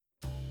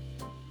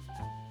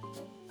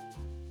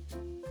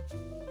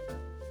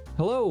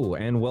Hello,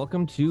 and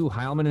welcome to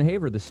Heilman and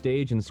Haver, the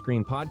Stage and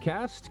Screen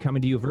podcast,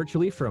 coming to you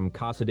virtually from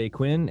Casa de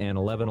Quinn and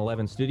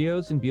 1111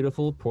 Studios in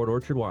beautiful Port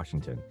Orchard,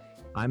 Washington.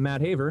 I'm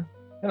Matt Haver.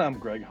 And I'm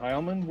Greg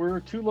Heilman.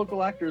 We're two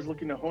local actors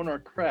looking to hone our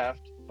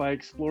craft by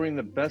exploring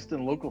the best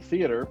in local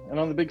theater and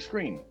on the big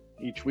screen.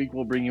 Each week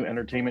we'll bring you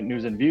entertainment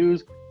news and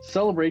views,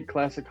 celebrate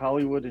classic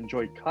Hollywood,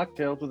 enjoy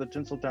cocktails with a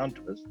Tinseltown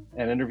twist,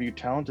 and interview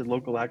talented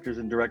local actors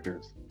and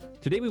directors.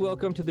 Today we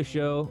welcome to the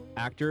show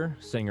actor,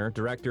 singer,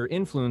 director,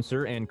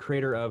 influencer, and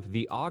creator of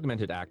The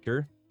Augmented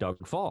Actor,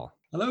 Doug Fall.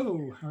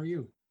 Hello, how are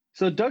you?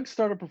 So Doug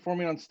started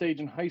performing on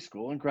stage in high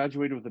school and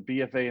graduated with a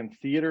BFA in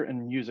theater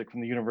and music from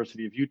the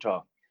University of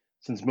Utah.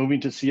 Since moving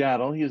to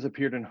Seattle, he has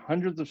appeared in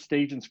hundreds of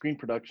stage and screen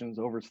productions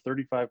over his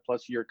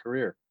 35-plus year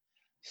career.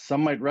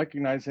 Some might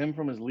recognize him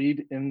from his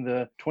lead in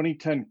the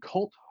 2010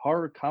 cult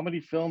horror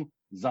comedy film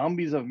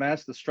Zombies of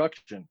Mass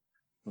Destruction,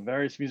 from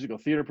various musical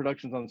theater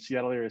productions on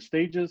Seattle area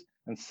stages,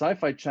 and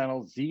Sci-Fi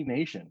Channel's Z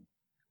Nation.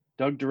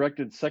 Doug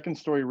directed Second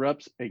Story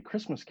Rep's A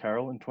Christmas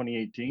Carol in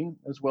 2018,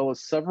 as well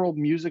as several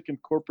music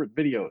and corporate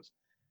videos.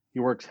 He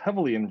works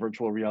heavily in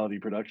virtual reality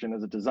production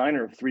as a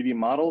designer of 3D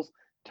models,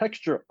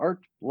 texture, art,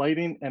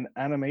 lighting, and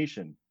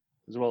animation,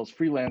 as well as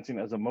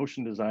freelancing as a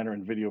motion designer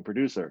and video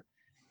producer.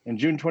 In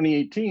June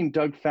 2018,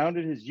 Doug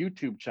founded his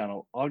YouTube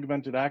channel,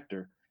 Augmented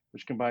Actor,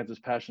 which combines his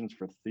passions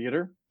for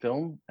theater,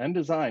 film, and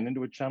design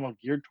into a channel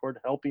geared toward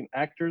helping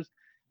actors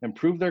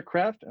improve their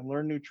craft and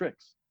learn new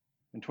tricks.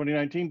 In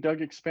 2019,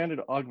 Doug expanded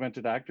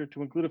Augmented Actor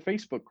to include a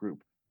Facebook group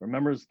where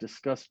members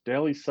discuss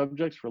daily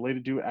subjects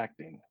related to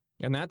acting.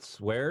 And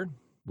that's where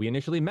we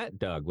initially met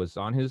Doug, was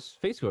on his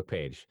Facebook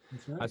page.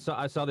 That's right.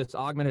 I saw this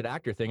Augmented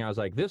Actor thing. I was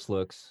like, this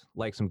looks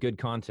like some good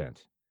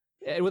content.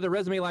 And with a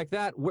resume like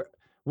that,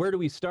 where do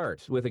we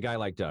start with a guy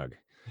like Doug?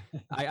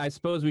 I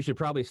suppose we should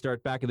probably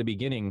start back at the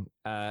beginning.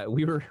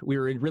 We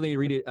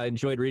really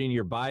enjoyed reading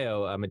your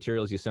bio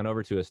materials you sent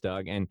over to us,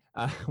 Doug. And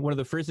one of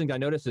the first things I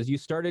noticed is you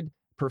started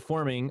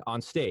performing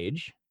on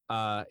stage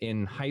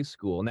in high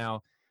school.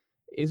 Now,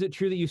 is it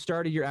true that you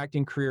started your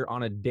acting career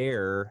on a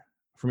dare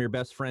from your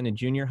best friend in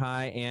junior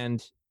high?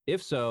 And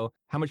if so,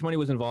 how much money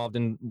was involved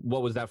and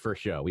what was that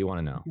first show? We want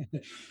to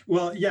know.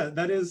 Well, yeah,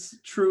 that is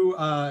true.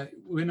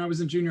 When I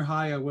was in junior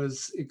high, I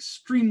was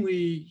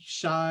extremely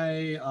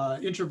shy,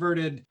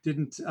 introverted,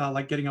 didn't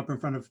like getting up in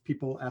front of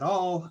people at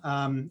all.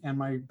 And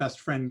my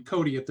best friend,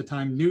 Cody, at the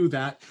time knew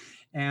that.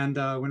 And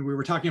when we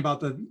were talking about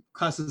the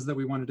classes that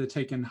we wanted to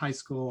take in high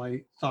school,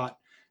 I thought,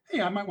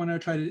 hey, I might want to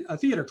try a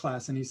theater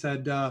class. And he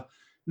said,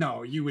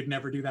 no, you would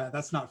never do that.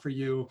 That's not for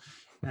you.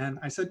 And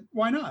I said,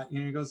 why not?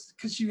 And he goes,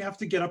 because you have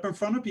to get up in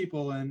front of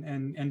people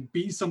and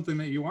be something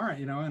that you aren't,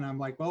 And I'm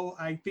like, well,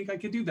 I think I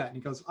could do that. And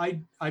he goes,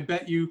 I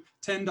bet you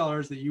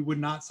 $10 that you would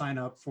not sign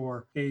up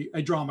for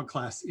a drama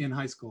class in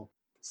high school.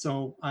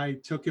 So I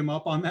took him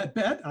up on that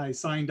bet. I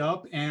signed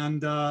up,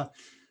 and the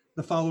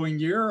following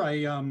year,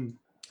 I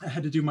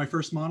had to do my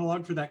first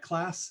monologue for that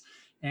class,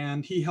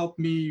 and he helped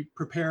me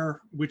prepare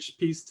which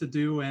piece to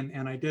do,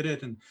 and I did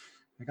it. And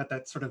I got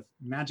that sort of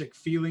magic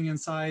feeling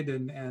inside,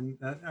 and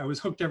I was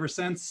hooked ever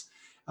since.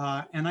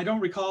 And I don't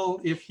recall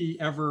if he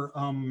ever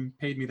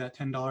paid me that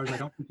 $10. I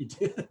don't think he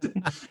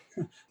did.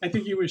 I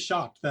think he was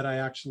shocked that I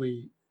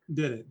actually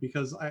did it,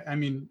 because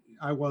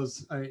I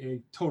was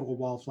a total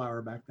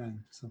wallflower back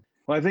then. So.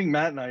 Well, I think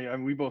Matt and I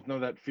we both know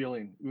that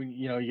feeling when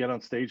you get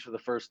on stage for the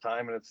first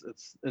time, and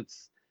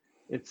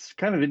it's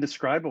kind of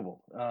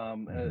indescribable.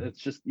 It's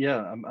just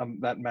I'm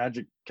that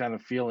magic kind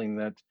of feeling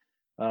that.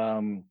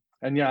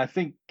 And yeah, I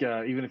think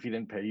even if he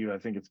didn't pay you, I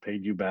think it's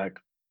paid you back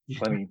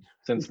plenty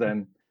since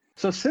then.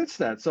 So since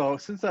that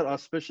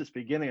auspicious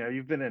beginning,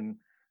 you've been in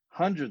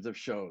hundreds of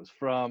shows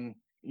from,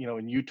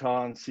 in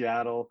Utah and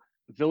Seattle,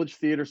 Village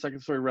Theater,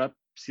 Second Story Rep,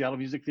 Seattle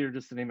Music Theater,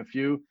 just to name a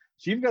few.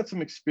 So you've got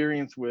some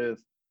experience with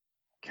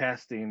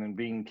casting and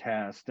being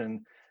cast.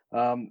 And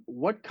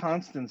what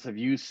constants have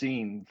you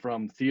seen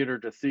from theater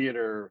to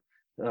theater,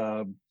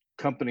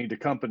 company to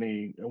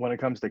company when it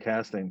comes to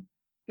casting?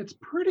 It's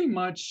pretty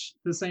much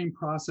the same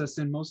process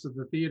in most of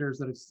the theaters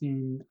that I've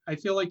seen. I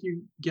feel like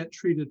you get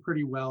treated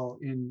pretty well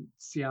in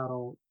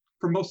Seattle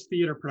for most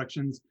theater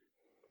productions.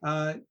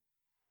 I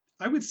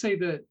would say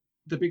that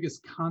the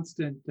biggest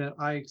constant that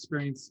I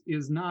experience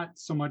is not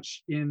so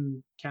much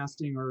in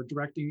casting or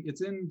directing,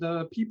 it's in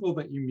the people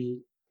that you meet.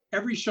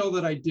 Every show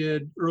that I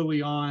did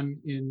early on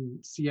in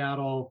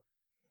Seattle,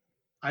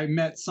 I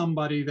met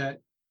somebody that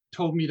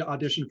told me to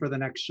audition for the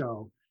next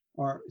show,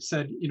 or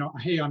said,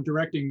 hey, I'm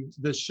directing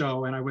this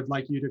show and I would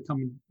like you to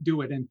come do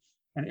it.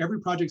 And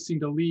every project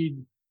seemed to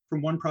lead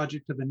from one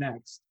project to the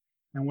next.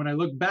 And when I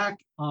look back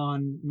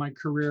on my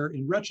career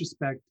in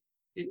retrospect,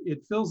 it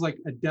feels like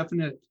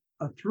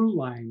a through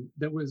line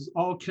that was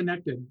all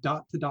connected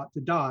dot to dot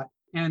to dot.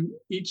 And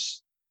each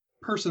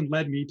person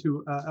led me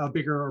to a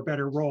bigger or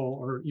better role,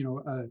 or,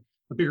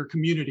 a bigger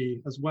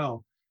community as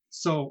well.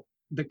 So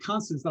the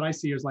constants that I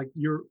see is like,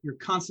 you're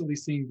constantly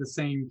seeing the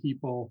same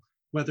people,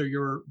 whether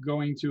you're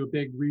going to a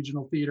big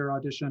regional theater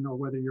audition or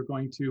whether you're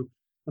going to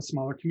a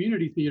smaller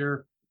community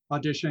theater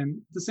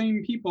audition, the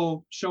same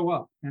people show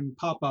up and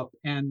pop up.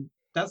 And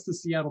that's the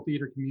Seattle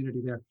theater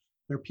community.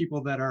 They're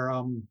people that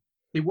are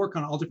they work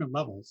on all different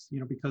levels,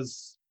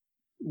 because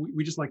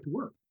we just like to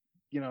work.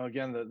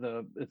 Again,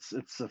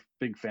 it's a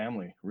big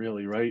family,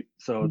 really, right?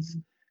 So it's,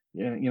 Mhm.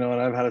 yeah,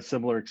 and I've had a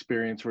similar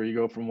experience where you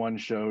go from one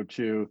show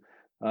to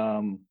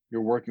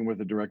you're working with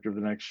the director of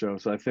the next show.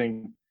 So I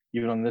think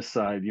even on this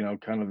side,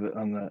 kind of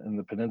in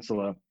the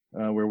peninsula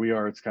where we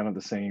are, it's kind of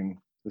the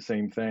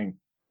same thing.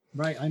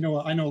 Right. I know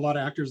a lot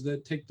of actors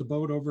that take the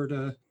boat over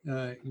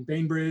to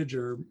Bainbridge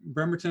or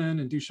Bremerton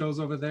and do shows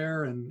over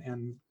there,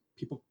 and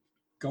people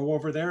go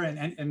over there,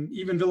 and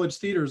even Village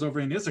Theaters over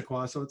in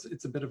Issaquah. So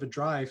it's a bit of a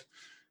drive.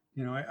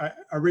 I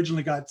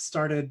originally got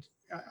started.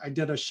 I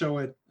did a show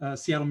at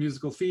Seattle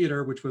Musical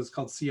Theater, which was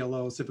called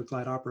CLO, Civic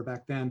Light Opera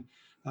back then.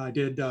 I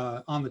did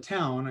On the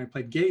Town. I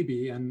played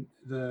Gaby, and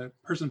the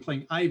person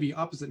playing Ivy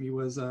opposite me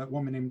was a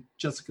woman named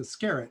Jessica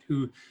Scarrett,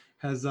 who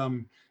has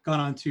gone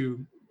on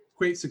to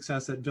great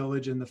success at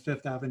Village in the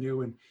Fifth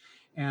Avenue,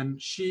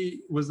 and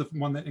she was the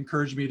one that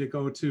encouraged me to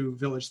go to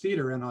Village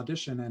Theater and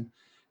audition. And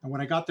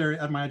when I got there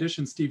at my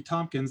audition, Steve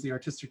Tompkins, the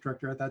artistic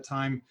director at that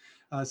time,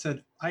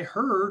 said, "I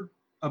heard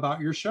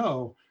about your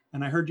show,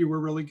 and I heard you were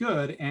really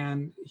good."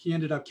 And he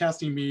ended up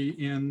casting me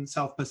in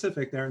South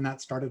Pacific there, and that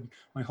started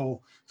my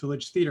whole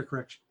Village Theater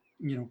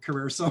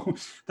career. So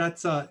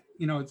that's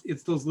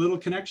it's those little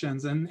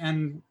connections,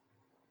 and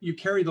you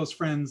carry those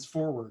friends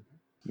forward.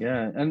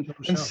 Yeah, and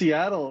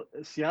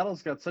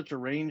Seattle's got such a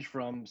range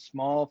from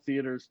small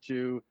theaters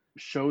to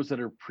shows that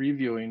are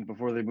previewing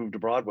before they move to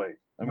Broadway.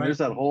 I mean, Right. there's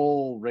that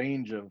whole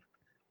range of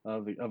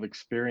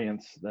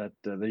experience that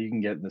you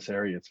can get in this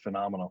area. It's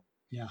phenomenal.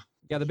 Yeah.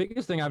 Yeah, the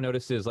biggest thing I've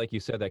noticed is, like you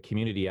said, that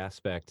community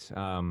aspect.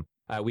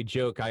 We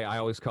joke, I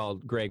always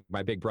called Greg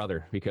my big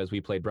brother because we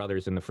played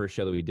brothers in the first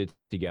show that we did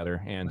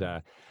together. And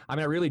I mean,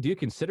 I really do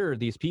consider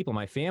these people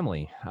my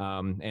family.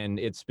 And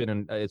it's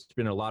been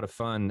a lot of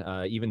fun,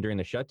 even during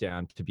the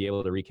shutdown, to be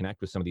able to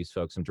reconnect with some of these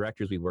folks, some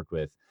directors we've worked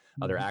with,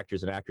 other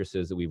actors and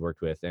actresses that we've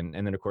worked with, and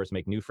then of course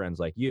make new friends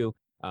like you,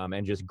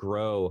 and just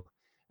grow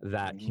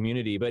that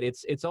community. But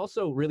it's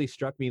also really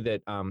struck me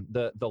that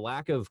the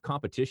lack of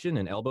competition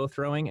and elbow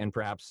throwing, and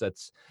perhaps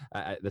that's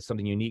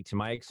something unique to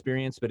my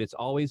experience, but it's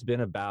always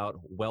been about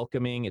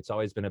welcoming. It's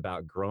always been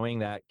about growing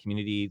that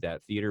community,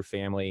 that theater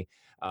family.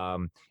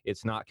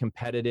 It's not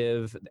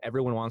competitive.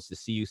 Everyone wants to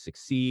see you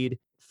succeed.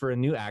 For a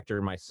new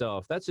actor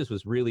myself, that just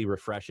was really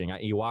refreshing.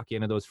 You walk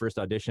into those first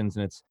auditions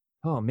and it's,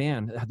 oh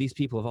man, these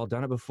people have all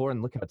done it before,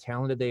 and look how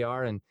talented they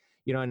are. And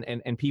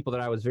and people that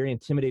I was very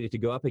intimidated to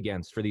go up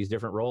against for these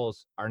different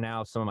roles are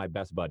now some of my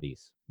best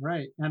buddies.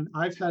 Right. And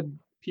I've had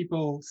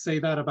people say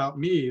that about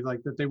me,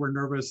 like that they were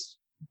nervous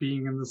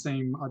being in the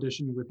same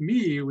audition with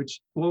me,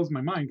 which blows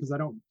my mind because I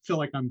don't feel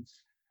like I'm,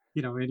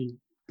 any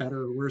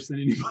better or worse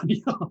than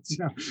anybody else.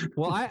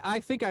 Well, I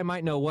think I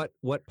might know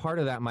what part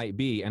of that might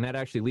be. And that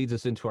actually leads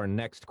us into our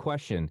next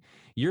question.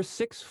 You're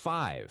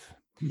 6'5".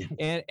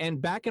 Yeah.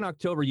 And back in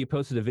October, you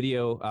posted a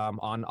video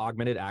on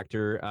Augmented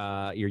Actor,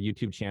 your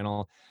YouTube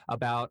channel,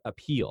 about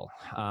appeal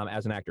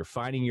as an actor,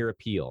 finding your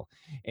appeal.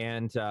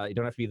 And you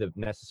don't have to be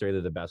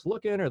necessarily the best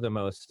looking or the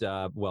most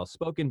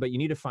well-spoken, but you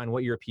need to find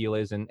what your appeal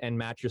is and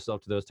match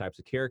yourself to those types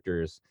of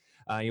characters.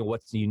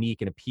 What's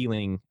unique and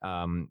appealing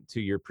to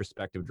your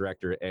prospective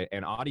director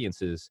and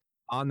audiences.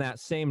 On that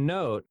same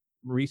note,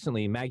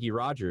 recently, Maggie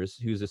Rogers,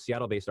 who's a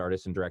Seattle-based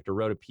artist and director,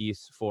 wrote a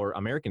piece for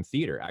American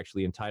Theater,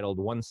 actually entitled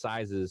All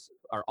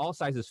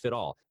Sizes Fit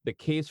All, the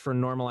case for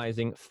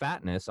normalizing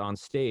fatness on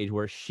stage,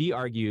 where she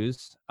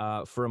argues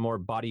for a more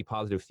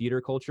body-positive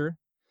theater culture.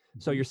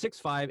 So you're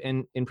 6'5",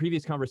 and in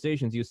previous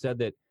conversations, you said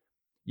that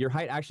your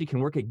height actually can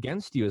work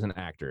against you as an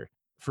actor.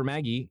 For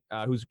Maggie,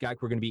 whose guy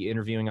we're going to be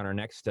interviewing on our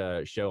next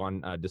show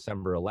on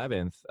December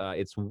 11th,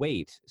 it's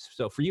weight.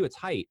 So for you, it's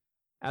height.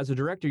 As a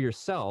director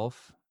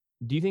yourself,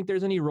 do you think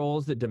there's any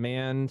roles that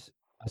demand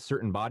a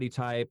certain body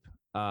type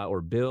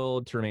or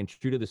build to remain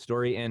true to the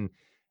story? And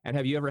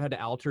have you ever had to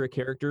alter a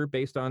character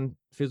based on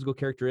physical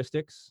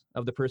characteristics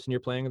of the person you're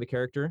playing or the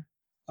character?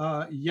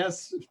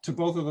 Yes, to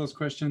both of those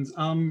questions.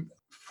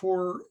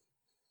 For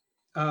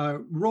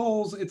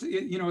roles,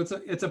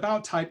 it's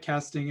about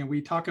typecasting, and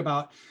we talk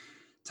about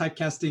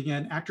typecasting,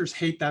 and actors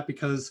hate that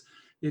because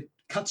it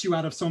cuts you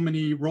out of so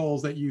many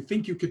roles that you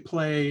think you could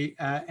play.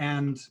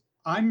 And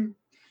I'm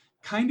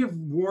kind of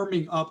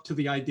warming up to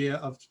the idea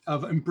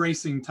of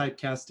embracing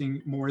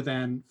typecasting more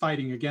than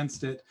fighting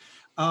against it.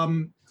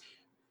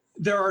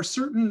 There are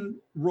certain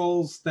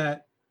roles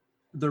that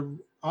the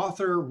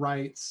author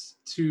writes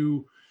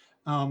to,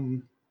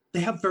 they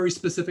have very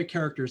specific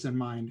characters in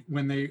mind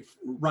when they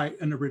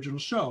write an original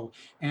show.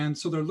 And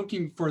so they're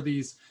looking for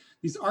these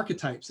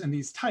archetypes and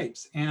these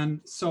types.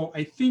 And so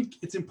I think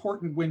it's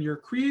important when you're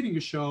creating a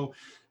show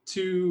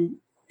to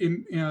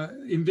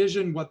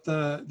envision what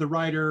the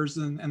writers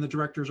and the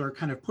directors are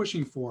kind of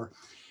pushing for.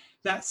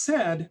 That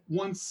said,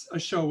 once a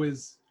show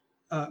is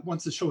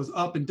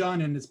up and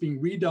done and it's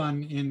being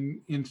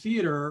redone in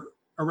theater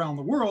around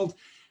the world,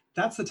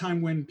 that's the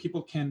time when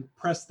people can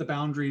press the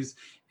boundaries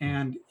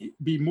and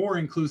be more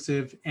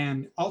inclusive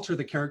and alter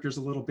the characters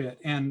a little bit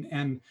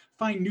and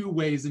find new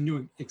ways and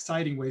new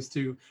exciting ways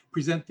to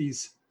present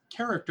these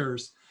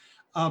characters.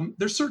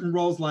 There's certain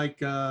roles like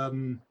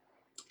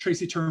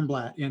Tracy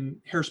Turnblad in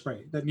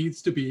Hairspray that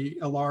needs to be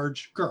a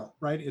large girl,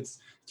 right? It's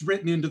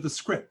written into the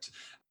script.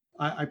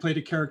 I played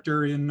a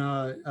character in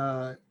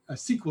a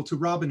sequel to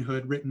Robin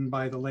Hood written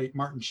by the late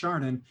Martin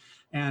Charnin,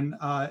 and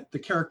the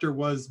character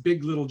was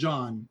Big Little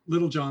John,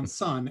 Little John's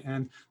son,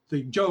 and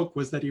the joke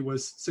was that he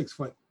was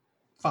 6'5"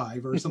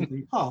 or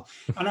something tall,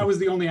 and I was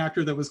the only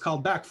actor that was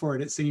called back for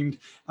it. It seemed,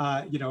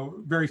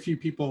 very few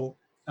people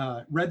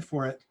read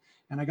for it,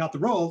 and I got the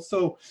role.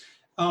 So,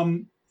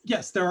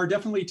 yes, there are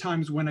definitely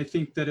times when I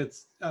think that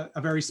it's a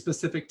very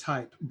specific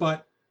type,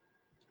 but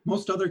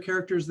most other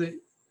characters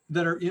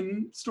that are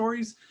in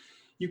stories,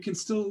 you can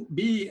still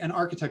be an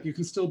archetype. You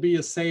can still be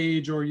a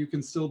sage, or you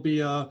can still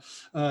be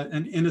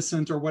an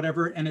innocent or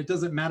whatever. And it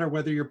doesn't matter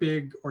whether you're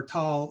big or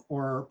tall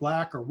or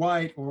black or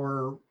white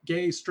or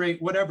gay,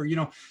 straight, whatever.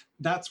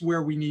 That's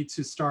where we need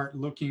to start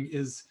looking,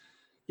 is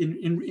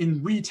in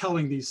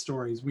retelling these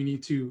stories. We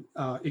need to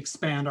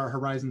expand our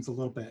horizons a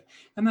little bit.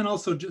 And then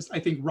also I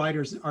think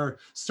writers are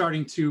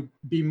starting to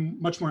be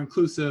much more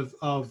inclusive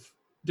of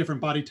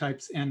different body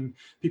types and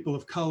people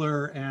of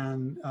color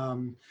and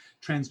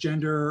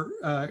transgender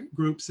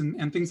groups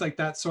and things like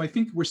that. So I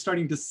think we're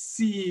starting to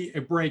see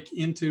a break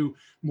into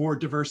more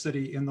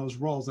diversity in those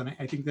roles. And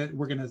I think that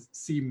we're going to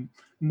see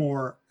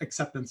more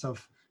acceptance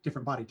of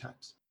different body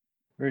types.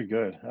 Very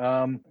good.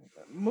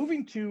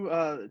 Moving to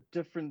a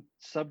different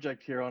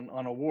subject here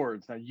on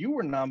awards. Now, you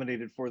were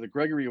nominated for the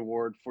Gregory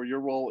Award for your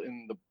role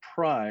in The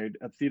Pride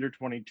at Theater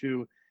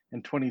 22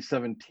 in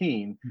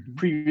 2017. Mm-hmm.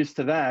 Previous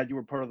to that, you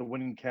were part of the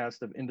winning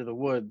cast of Into the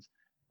Woods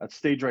at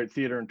Stage Right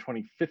Theater in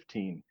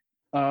 2015.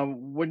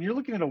 When you're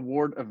looking at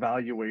award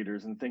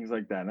evaluators and things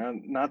like that,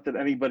 not that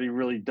anybody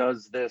really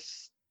does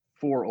this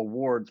for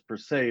awards per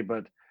se,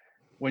 but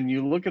when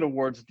you look at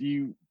awards,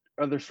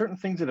 are there certain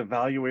things that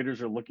evaluators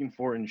are looking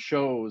for in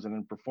shows and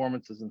in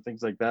performances and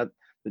things like that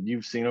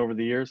you've seen over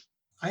the years?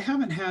 I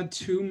haven't had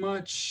too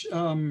much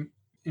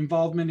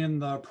involvement in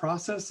the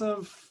process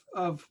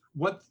of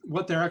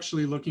what they're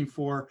actually looking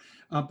for,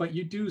 but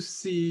you do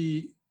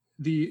see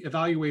the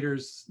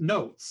evaluators'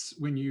 notes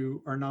when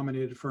you are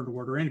nominated for an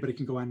award, or anybody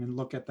can go in and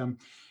look at them.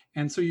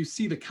 And so you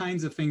see the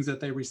kinds of things that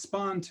they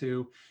respond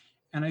to.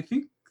 And I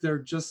think they're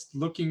just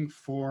looking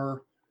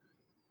for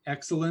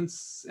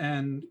excellence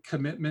and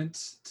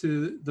commitment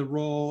to the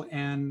role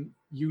and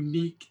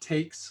unique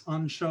takes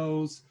on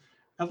shows,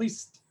 at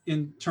least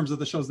in terms of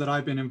the shows that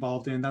I've been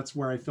involved in. That's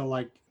where I feel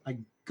like I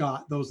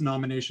got those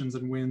nominations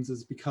and wins,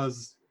 is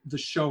because the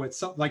show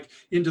itself, like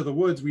Into the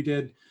Woods, we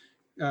did,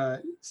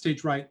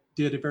 Stage Right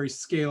did a very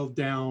scaled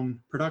down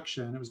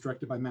production. It was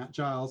directed by Matt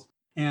Giles,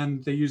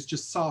 and they used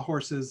just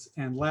sawhorses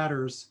and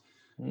ladders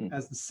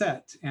as the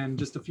set and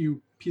just a few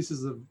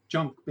pieces of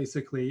junk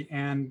basically,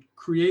 and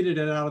created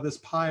it out of this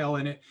pile.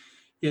 And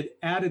it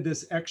added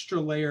this extra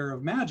layer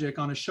of magic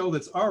on a show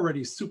that's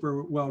already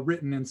super well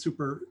written and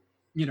super,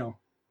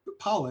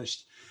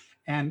 polished.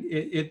 And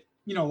it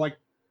like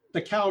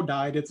the cow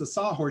died, it's a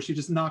sawhorse, you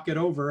just knock it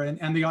over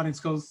and the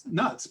audience goes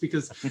nuts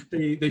because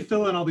they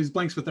fill in all these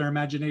blanks with their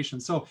imagination.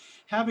 So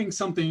having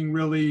something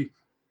really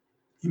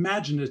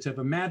imaginative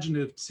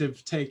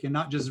take and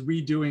not just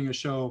redoing a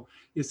show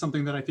is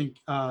something that I think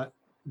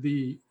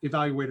the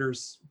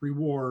evaluators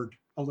reward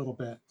a little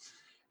bit.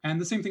 And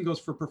the same thing goes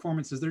for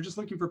performances. They're just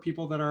looking for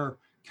people that are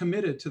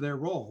committed to their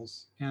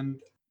roles.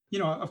 And,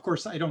 of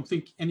course, I don't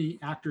think any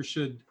actor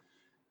should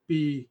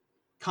be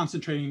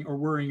concentrating or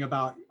worrying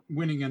about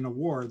winning an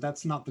award.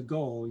 That's not the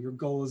goal. Your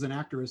goal as an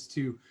actor is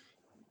to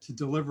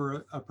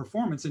deliver a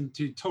performance and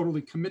to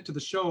totally commit to the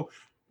show,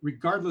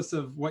 regardless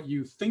of what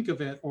you think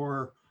of it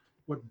or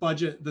what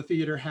budget the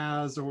theater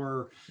has,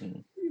 or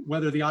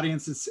whether the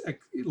audience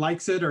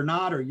likes it or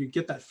not, or you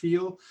get that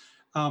feel.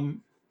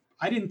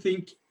 I didn't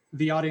think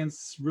the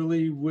audience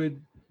really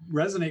would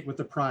resonate with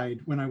The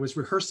Pride when I was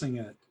rehearsing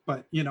it,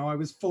 but I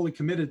was fully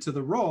committed to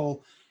the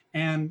role.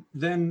 And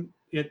then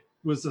it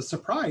was a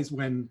surprise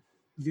when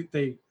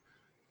they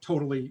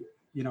totally,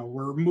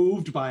 were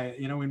moved by it,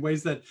 in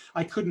ways that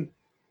I couldn't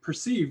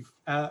perceive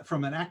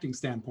from an acting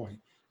standpoint.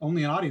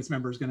 Only an audience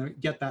member is going to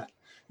get that.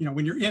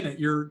 When you're in it,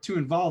 you're too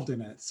involved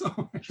in it.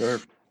 So sure,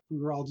 we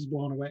were all just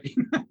blown away.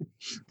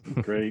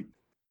 Great.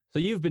 So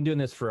you've been doing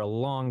this for a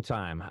long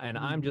time, and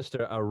I'm just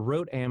a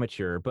rote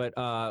amateur, but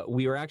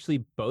we were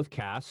actually both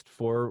cast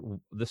for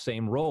the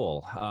same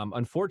role.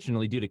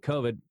 Unfortunately, due to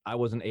COVID, I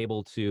wasn't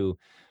able to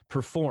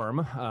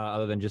perform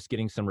other than just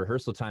getting some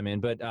rehearsal time in,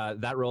 but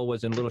that role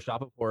was in Little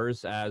Shop of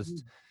Horrors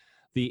as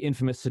the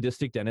infamous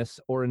sadistic dentist,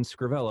 Orin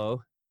Scrivello,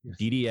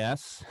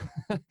 DDS.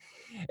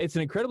 It's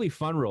an incredibly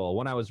fun role,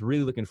 one I was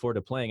really looking forward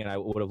to playing, and I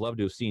would have loved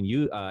to have seen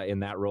you in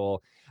that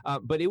role.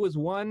 But it was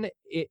one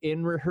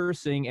in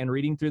rehearsing and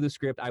reading through the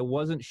script, I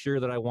wasn't sure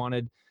that I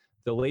wanted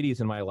the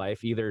ladies in my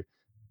life, either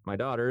my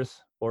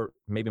daughters or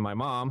maybe my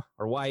mom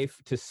or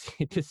wife, to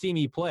see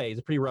me play. It's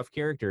a pretty rough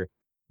character.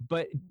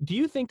 But do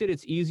you think that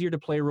it's easier to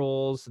play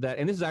roles that,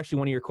 and this is actually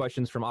one of your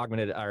questions from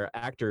Augmented our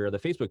Actor, the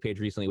Facebook page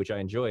recently, which I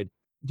enjoyed.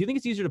 Do you think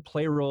it's easier to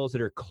play roles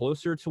that are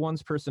closer to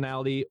one's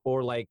personality,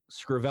 or like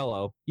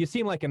Scrivello? You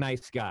seem like a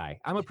nice guy.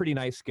 I'm a pretty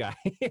nice guy.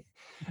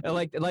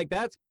 like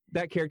that's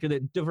that character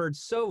that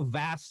diverges so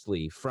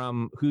vastly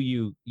from who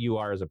you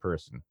are as a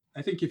person.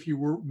 I think if you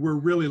were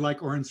really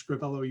like Oren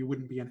Scrivello, you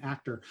wouldn't be an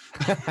actor.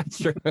 That's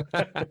true.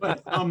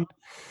 But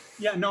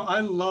yeah, no,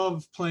 I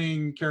love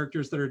playing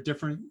characters that are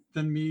different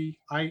than me.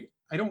 I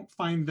don't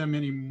find them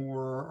any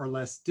more or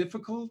less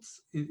difficult.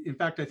 In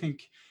fact, I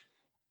think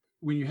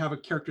when you have a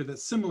character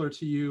that's similar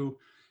to you,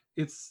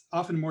 it's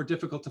often more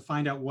difficult to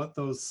find out what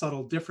those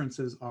subtle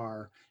differences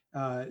are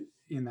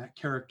in that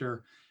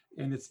character.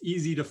 And it's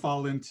easy to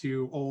fall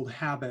into old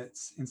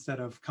habits instead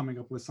of coming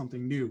up with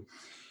something new.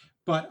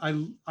 But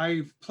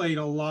I've played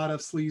a lot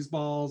of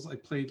sleazeballs. I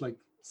played like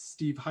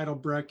Steve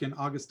Heidelbrecht in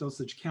August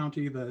Osage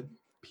County, the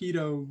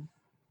pedo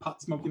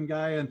pot smoking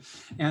guy,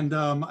 and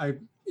I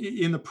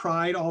in the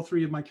Pride, all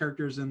three of my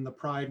characters in the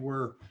Pride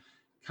were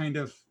kind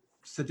of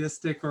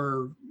sadistic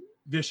or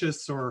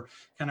vicious or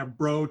kind of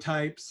bro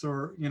types,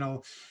 or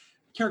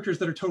characters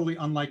that are totally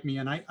unlike me.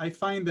 And I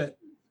find that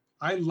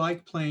I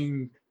like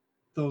playing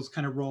those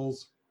kind of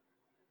roles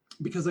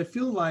because I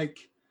feel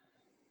like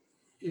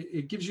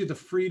it gives you the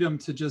freedom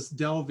to just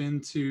delve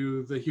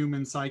into the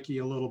human psyche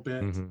a little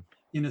bit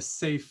in a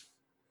safe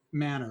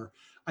manner.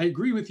 I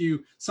agree with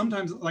you.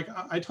 Sometimes, like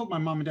I told my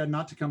mom and dad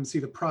not to come see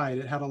the Pride.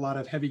 It had a lot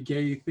of heavy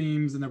gay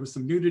themes and there was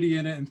some nudity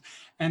in it.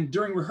 And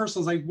during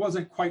rehearsals, I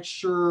wasn't quite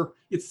sure.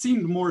 It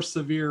seemed more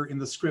severe in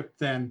the script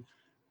than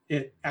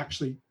it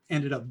actually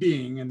ended up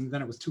being. And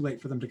then it was too late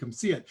for them to come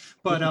see it.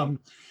 But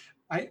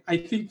I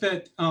think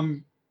that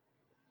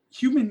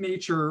human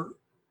nature,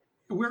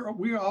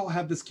 we all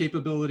have this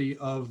capability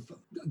of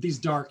these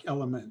dark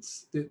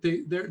elements.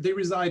 They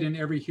reside in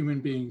every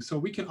human being. So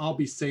we can all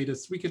be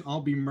sadists. We can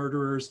all be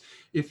murderers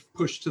if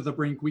pushed to the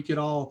brink. We could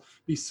all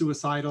be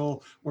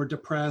suicidal or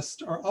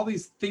depressed, or all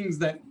these things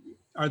that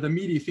are the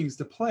meaty things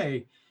to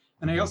play.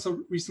 And I also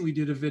recently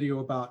did a video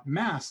about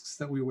masks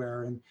that we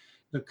wear. And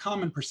the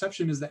common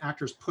perception is that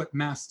actors put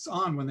masks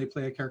on when they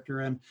play a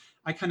character. And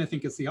I kind of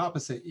think it's the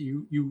opposite.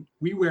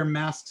 We wear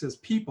masks as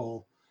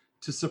people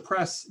to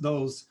suppress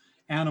those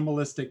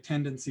animalistic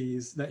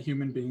tendencies that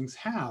human beings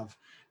have,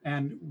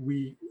 and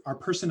our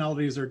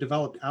personalities are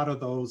developed out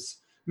of those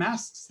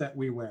masks that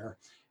we wear.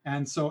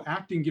 And so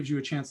acting gives you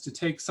a chance to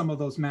take some of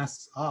those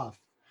masks off,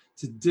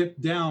 to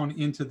dip down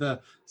into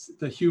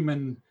the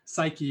human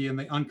psyche and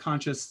the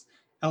unconscious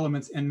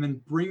elements, and then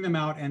bring them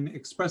out and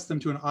express them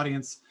to an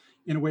audience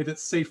in a way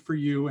that's safe for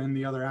you and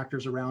the other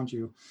actors around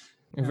you.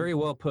 Very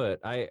well put.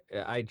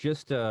 I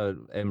just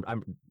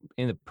I'm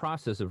in the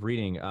process of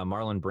reading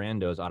Marlon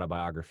Brando's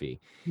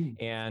autobiography,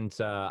 and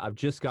I've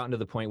just gotten to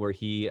the point where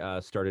he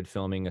started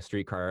filming A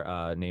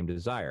Streetcar Named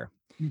Desire,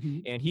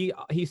 and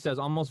he says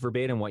almost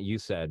verbatim what you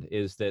said,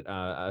 is that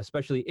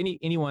especially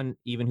anyone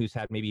even who's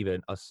had maybe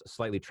even a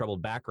slightly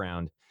troubled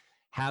background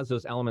has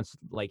those elements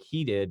like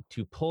he did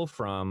to pull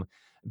from,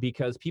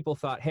 because people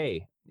thought,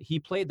 hey, he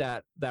played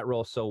that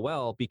role so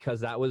well because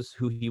that was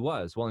who he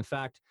was. Well, in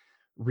fact,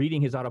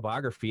 reading his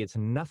autobiography, it's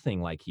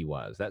nothing like he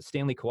was, that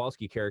Stanley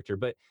Kowalski character,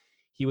 but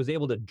he was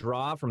able to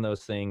draw from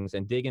those things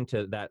and dig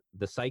into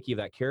the psyche of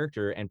that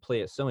character and play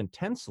it so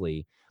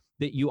intensely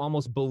that you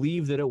almost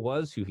believe that it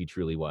was who he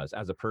truly was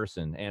as a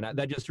person. And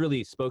that just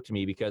really spoke to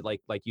me, because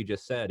like you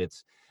just said,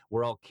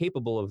 we're all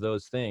capable of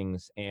those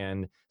things.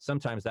 And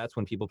sometimes that's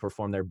when people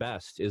perform their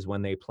best, is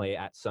when they play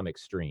at some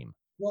extreme.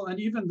 Well, and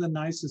even the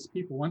nicest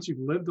people, once you've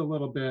lived a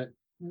little bit,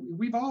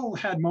 we've all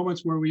had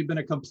moments where we've been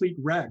a complete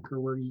wreck, or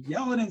we're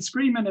yelling and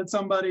screaming at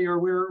somebody, or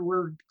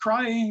we're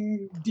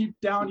crying deep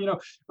down,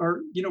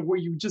 or where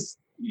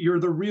you're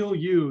the real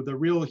you, the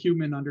real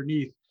human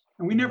underneath.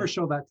 And we never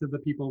show that to the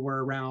people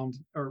we're around,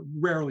 or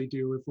rarely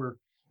do if we're,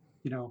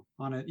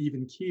 on an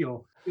even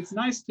keel. It's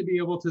nice to be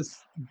able to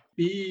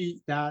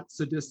be that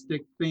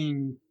sadistic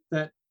thing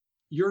that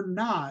you're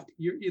not.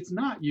 It's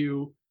not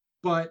you,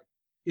 but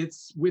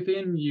it's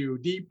within you,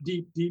 deep,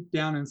 deep, deep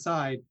down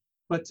inside.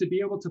 But to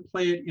be able to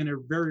play it in a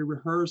very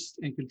rehearsed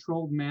and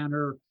controlled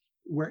manner,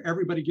 where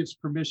everybody gives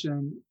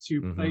permission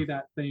to play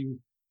that thing,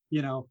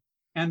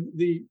 and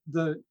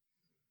the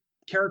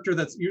character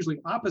that's usually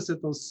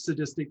opposite those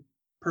sadistic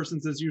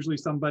persons is usually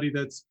somebody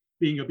that's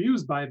being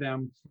abused by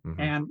them.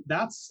 And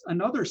that's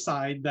another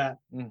side that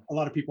a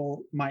lot of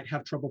people might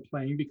have trouble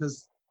playing,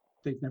 because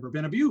they've never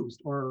been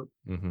abused, or,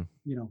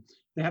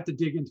 they have to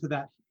dig into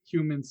that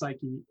human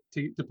psyche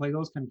to play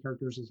those kind of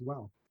characters as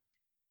well.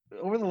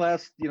 Over the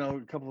last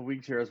couple of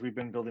weeks here, as we've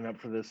been building up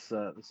for this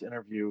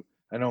interview,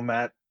 I know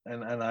Matt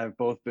and I've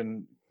both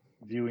been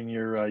viewing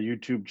your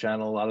YouTube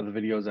channel, a lot of the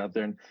videos out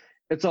there, and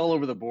it's all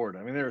over the board.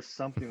 I mean, there's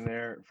something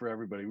there for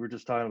everybody. We were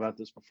just talking about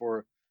this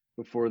before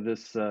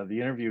this the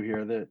interview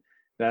here,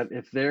 that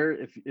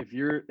if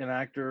you're an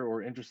actor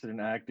or interested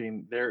in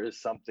acting, there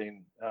is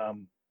something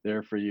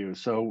there for you.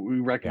 So we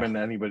recommend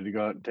anybody to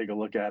go out and take a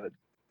look at it.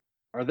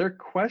 Are there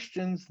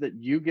questions that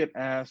you get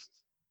asked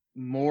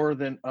more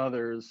than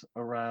others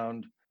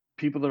around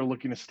people that are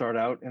looking to start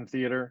out in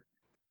theater?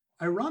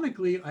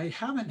 Ironically, I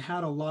haven't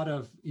had a lot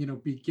of,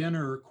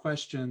 beginner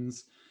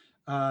questions.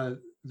 The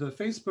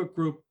Facebook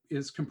group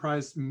is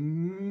comprised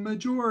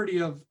majority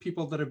of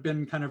people that have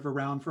been kind of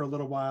around for a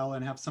little while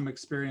and have some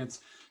experience.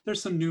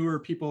 There's some newer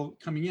people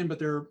coming in, but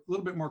they're a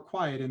little bit more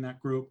quiet in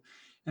that group.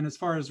 And as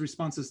far as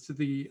responses to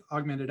the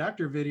augmented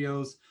actor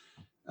videos,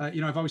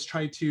 I've always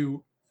tried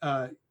to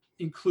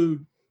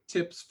include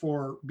tips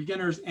for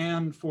beginners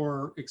and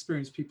for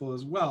experienced people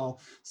as well.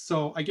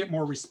 So I get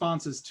more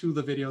responses to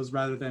the videos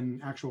rather than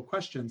actual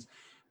questions.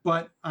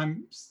 But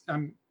I'm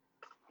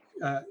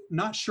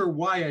not sure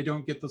why I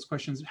don't get those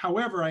questions.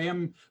 However, I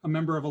am a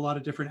member of a lot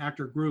of different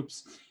actor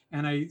groups,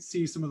 and I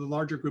see some of the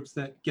larger groups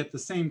that get the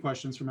same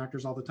questions from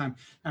actors all the time.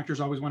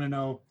 Actors always want to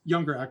know,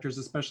 younger actors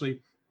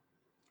especially,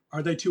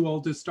 are they too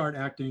old to start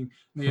acting?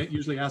 And they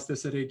usually ask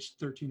this at age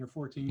 13 or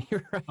 14.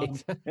 You're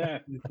right.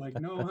 It's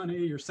like, no, honey,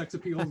 your sex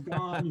appeal is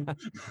gone.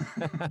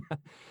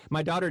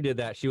 My daughter did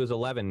that. She was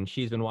 11 and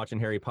she's been watching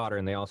Harry Potter,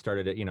 and they all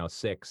started at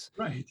 6.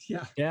 Right.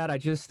 Yeah. Dad, I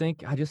just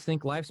think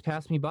life's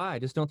passed me by. I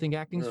just don't think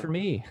acting's for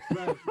me.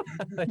 Right.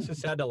 I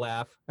just had to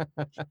laugh.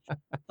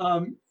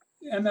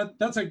 And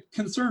that's a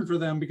concern for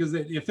them, because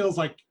it feels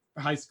like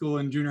high school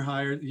and junior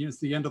high, it's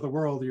the end of the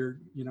world.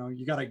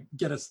 You got to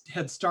get a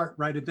head start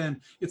right at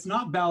then. It's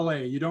not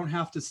ballet. You don't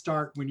have to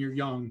start when you're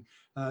young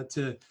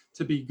to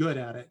be good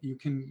at it. You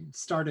can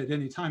start at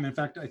any time. In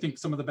fact, I think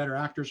some of the better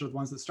actors are the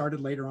ones that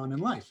started later on in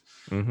life.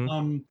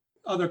 Mm-hmm.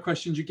 Other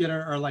questions you get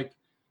are like,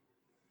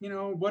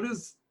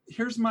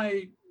 here's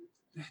my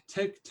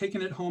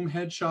taking it home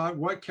headshot.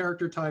 What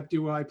character type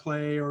do I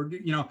play? Or,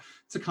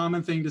 it's a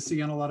common thing to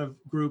see in a lot of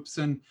groups.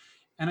 And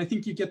I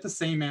think you get the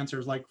same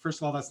answers. Like, first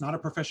of all, that's not a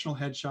professional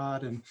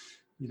headshot,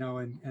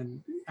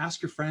 and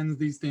ask your friends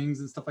these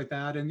things and stuff like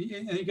that. And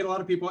you get a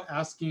lot of people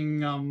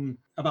asking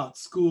about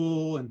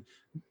school and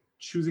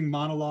choosing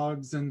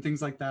monologues and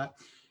things like that.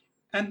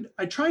 And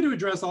I try to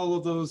address all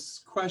of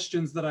those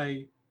questions that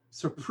I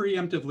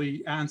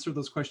preemptively answer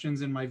those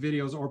questions in my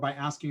videos or by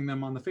asking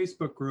them on the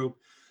Facebook group,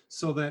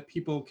 so that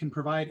people can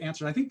provide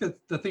answers. I think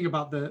that the thing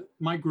about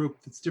my group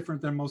that's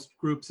different than most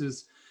groups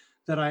is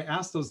that I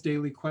ask those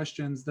daily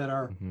questions that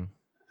are,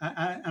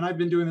 and I've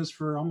been doing this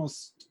for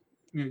almost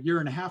a year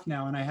and a half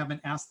now, and I haven't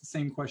asked the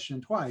same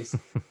question twice.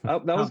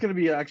 That was going to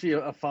be actually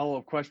a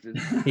follow-up question.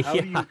 How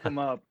do you come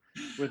up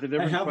with a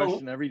different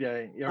question every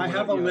day? I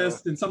have a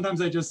list, and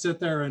sometimes I just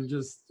sit there and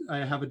I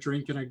have a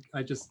drink, and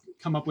I just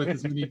come up with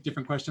as many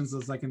different questions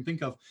as I can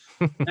think of.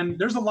 And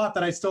there's a lot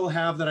that I still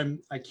have that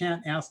I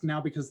can't ask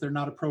now because they're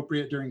not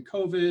appropriate during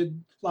COVID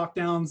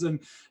lockdowns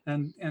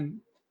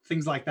and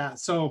things like that.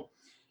 So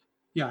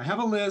yeah, I have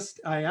a list.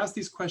 I ask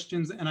these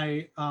questions, and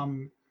I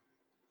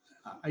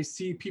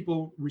see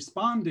people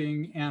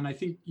responding, and I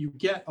think you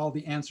get all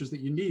the answers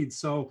that you need.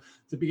 So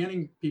the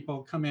beginning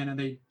people come in and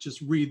they just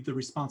read the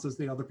responses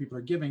the other people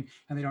are giving,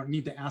 and they don't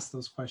need to ask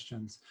those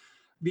questions.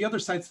 The other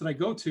sites that I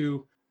go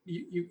to,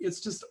 it's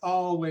just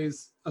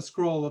always a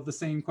scroll of the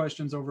same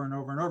questions over and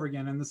over and over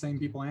again, and the same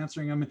people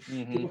answering them.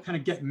 Mm-hmm. People kind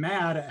of get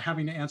mad at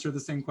having to answer the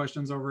same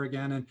questions over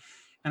again.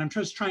 And I'm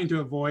just trying to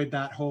avoid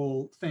that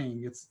whole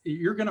thing.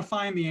 You're going to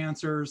find the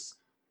answers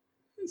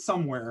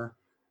somewhere,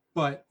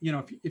 but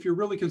if you're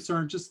really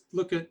concerned, just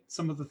look at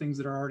some of the things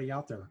that are already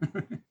out there.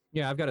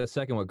 Yeah, I've got to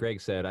second what Greg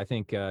said. I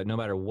think no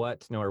matter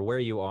where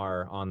you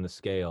are on the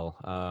scale,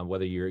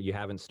 whether you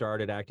haven't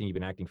started acting, you've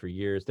been acting for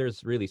years,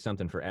 there's really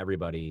something for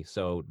everybody.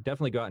 So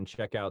definitely go out and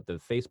check out the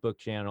Facebook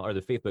channel or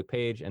the Facebook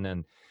page, and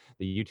then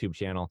the YouTube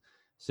channel.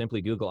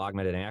 Simply Google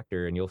augmented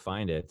actor and you'll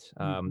find it.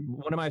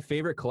 One of my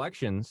favorite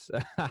collections,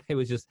 I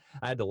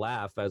had to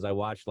laugh as I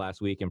watched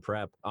last week in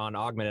prep on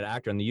augmented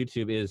actor on the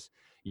YouTube, is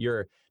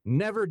your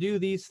Never Do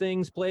These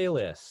Things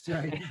playlist.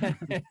 Right.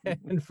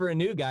 And for a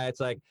new guy,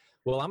 it's like,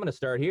 well, I'm going to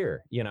start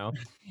here,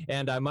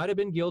 and I might've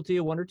been guilty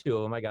of one or two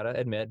of them, I got to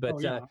admit,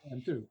 but I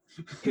am too.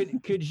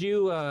 could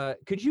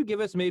you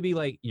give us maybe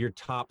like your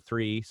top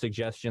 3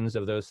 suggestions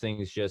of those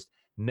things just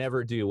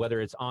never do,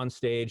 whether it's on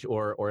stage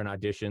or in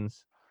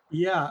auditions?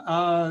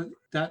 Yeah,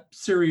 that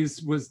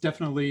series was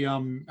definitely,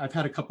 I've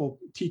had a couple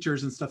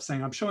teachers and stuff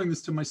saying, I'm showing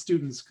this to my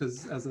students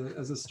because as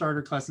a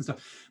starter class and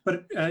stuff,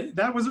 but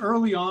that was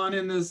early on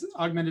in this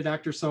augmented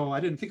actor. So I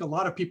didn't think a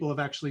lot of people have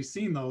actually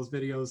seen those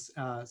videos.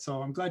 So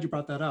I'm glad you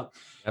brought that up.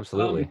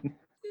 Absolutely.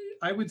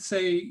 I would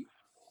say,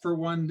 for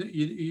one,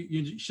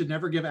 you should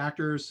never give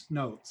actors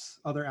notes,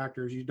 other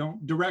actors. You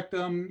don't direct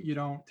them. You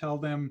don't tell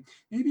them,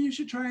 maybe you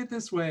should try it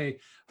this way.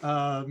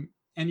 And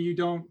you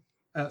don't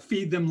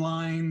feed them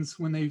lines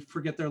when they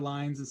forget their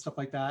lines and stuff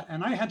like that.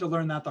 And I had to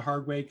learn that the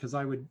hard way, because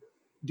I would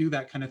do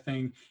that kind of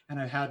thing. And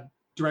I had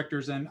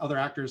directors and other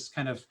actors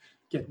kind of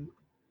get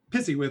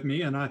pissy with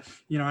me, and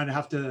I'd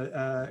have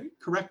to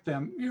correct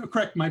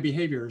my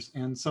behaviors.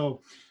 And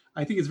so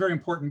I think it's very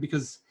important,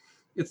 because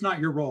it's not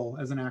your role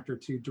as an actor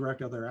to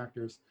direct other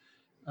actors.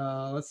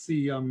 Let's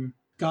see,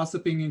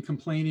 gossiping and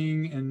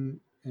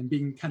complaining and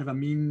being kind of a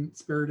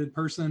mean-spirited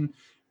person,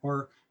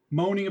 or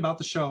moaning about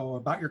the show,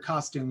 about your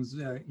costumes,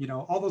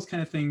 all those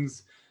kind of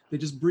things. they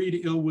just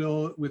breed ill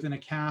will within a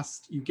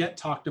cast. You get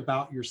talked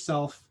about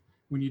yourself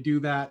when you do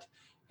that,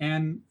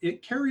 and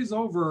it carries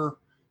over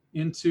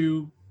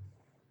into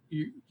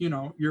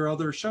your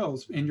other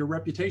shows and your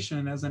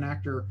reputation as an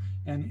actor.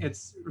 And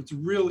it's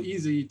real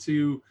easy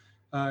to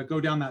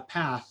go down that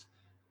path.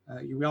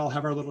 We all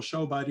have our little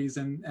show buddies,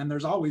 and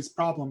there's always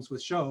problems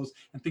with shows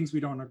and things we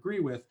don't agree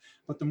with.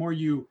 But the more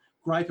you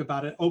gripe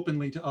about it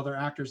openly to other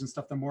actors and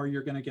stuff, the more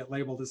you're going to get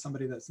labeled as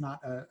somebody that's not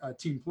a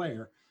team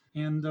player.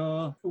 And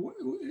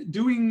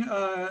doing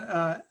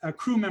a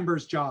crew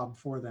member's job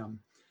for them.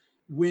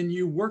 When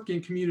you work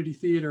in community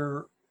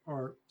theater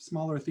or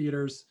smaller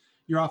theaters,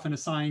 you're often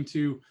assigned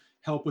to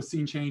help with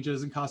scene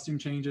changes and costume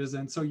changes.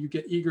 And so you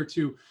get eager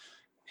to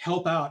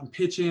help out and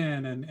pitch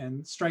in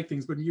and strike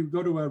things. But you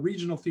go to a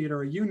regional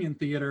theater, a union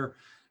theater,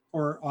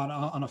 or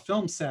on a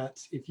film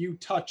set, if you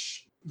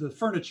touch the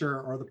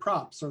furniture or the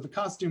props or the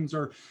costumes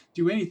or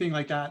do anything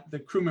like that, the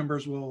crew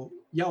members will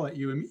yell at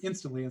you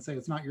instantly and say,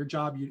 it's not your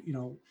job.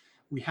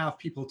 We have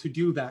people to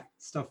do that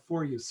stuff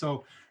for you.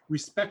 So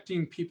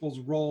respecting people's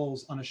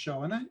roles on a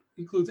show, and that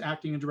includes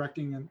acting and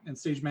directing and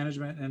stage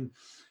management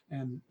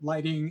and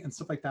lighting and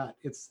stuff like that.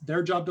 It's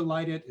their job to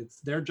light it. It's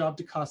their job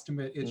to costume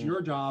it. It's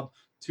your job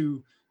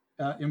to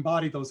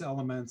embody those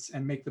elements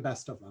and make the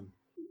best of them.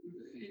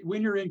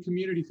 When you're in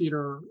community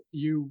theater,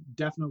 you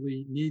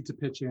definitely need to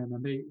pitch in,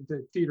 and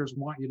the theaters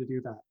want you to do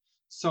that.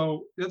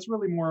 So that's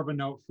really more of a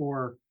note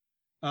for,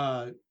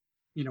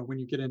 when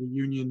you get into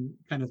union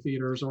kind of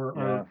theaters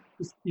or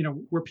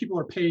where people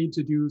are paid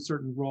to do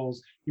certain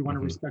roles, you want to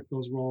respect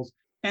those roles.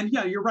 And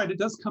yeah, you're right. It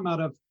does come out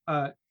of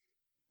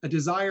a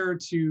desire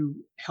to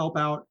help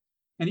out.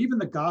 And even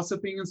the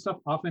gossiping and stuff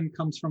often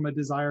comes from a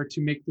desire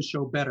to make the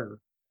show better.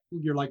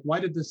 You're like, why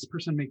did this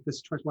person make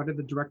this choice? Why did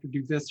the director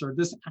do this? Or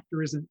this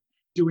actor isn't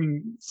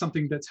doing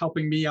something that's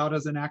helping me out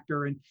as an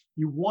actor. And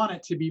you want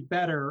it to be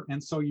better.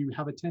 And so you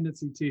have a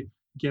tendency to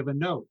give a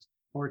note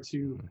or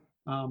to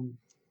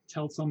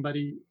tell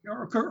somebody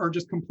or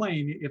just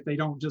complain if they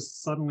don't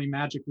just suddenly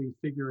magically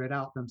figure it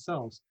out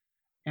themselves.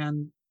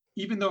 And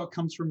even though it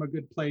comes from a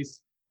good place,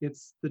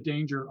 it's the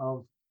danger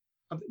of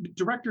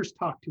directors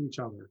talk to each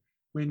other.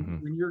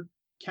 When you're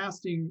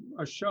casting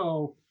a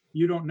show,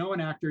 you don't know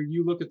an actor,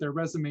 you look at their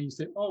resume, you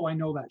say, oh, I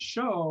know that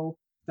show,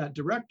 that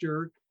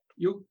director,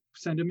 you'll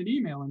send them an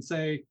email and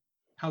say,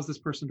 how's this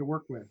person to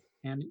work with?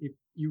 And if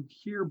you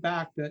hear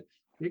back that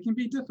it can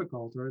be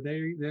difficult or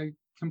they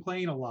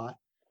complain a lot,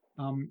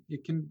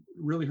 it can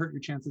really hurt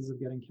your chances of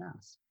getting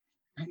cast.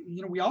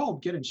 We all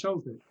get in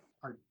shows that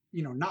are,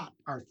 not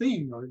our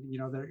thing, or,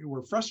 that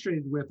we're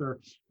frustrated with, or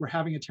we're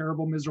having a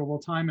terrible, miserable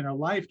time in our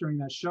life during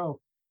that show.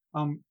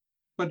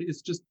 But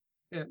it's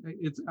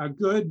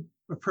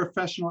a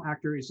professional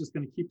actor is just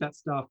going to keep that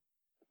stuff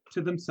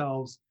to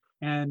themselves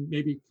and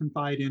maybe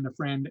confide in a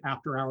friend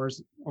after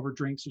hours over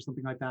drinks or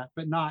something like that,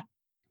 but not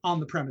on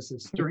the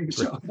premises during the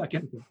show, that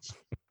kind of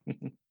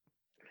thing.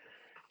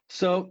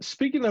 So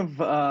speaking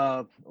of,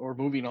 or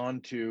moving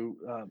on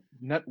to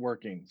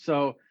networking.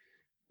 So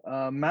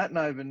Matt and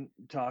I have been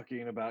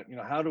talking about,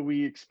 how do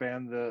we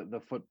expand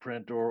the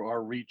footprint or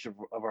our reach of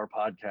our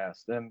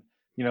podcast? And,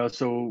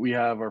 so we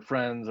have our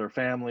friends, our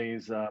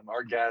families,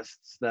 our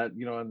guests that,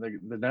 and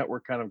the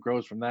network kind of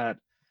grows from that.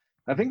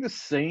 I think the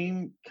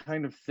same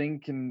kind of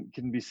thing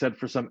can be said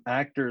for some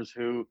actors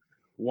who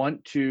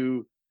want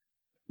to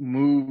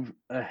move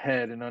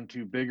ahead and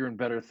onto bigger and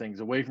better things,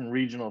 away from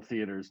regional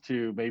theaters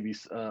to maybe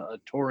a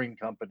touring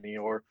company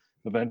or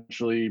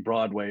eventually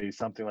Broadway,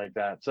 something like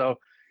that. So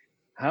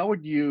how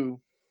would you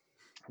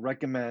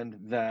recommend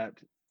that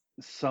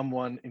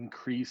someone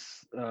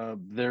increase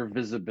their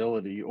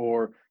visibility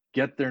or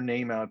get their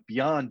name out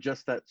beyond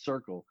just that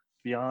circle,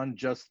 beyond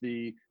just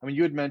you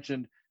had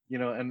mentioned,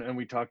 and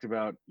we talked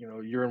about,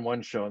 you're in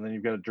one show and then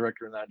you've got a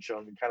director in that show,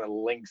 and it kind of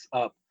links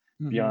up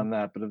beyond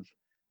that. But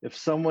if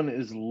someone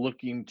is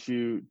looking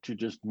to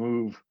just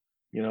move,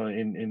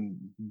 in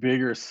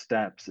bigger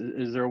steps,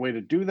 is there a way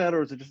to do that,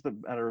 or is it just a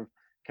matter of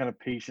kind of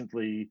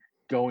patiently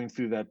going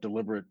through that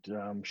deliberate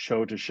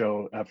show to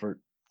show effort?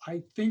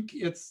 I think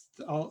it's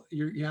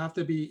you have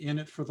to be in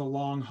it for the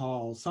long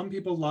haul. Some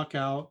people luck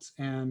out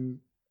and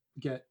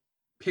get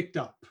picked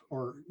up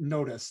or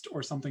noticed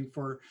or something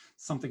for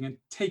something and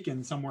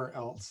taken somewhere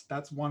else.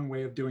 That's one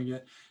way of doing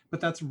it,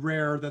 but that's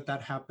rare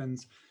that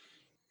happens.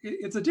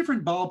 It's a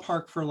different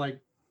ballpark for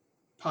like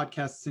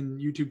podcasts and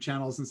YouTube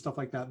channels and stuff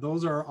like that.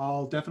 Those are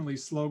all definitely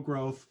slow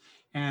growth,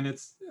 and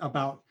it's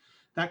about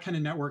that kind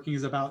of networking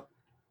is about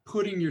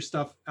putting your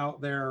stuff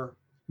out there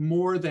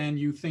more than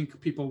you think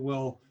people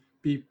will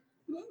be.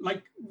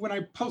 Like when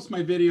I post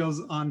my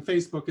videos on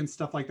Facebook and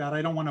stuff like that,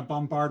 I don't want to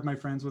bombard my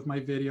friends with my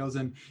videos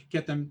and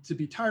get them to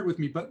be tired with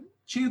me, but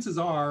chances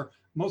are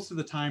most of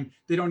the time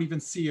they don't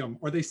even see them,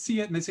 or they see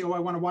it and they say, oh, I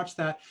want to watch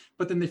that,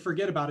 but then they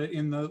forget about it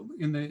in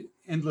the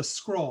endless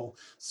scroll.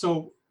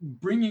 So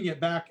bringing it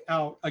back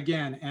out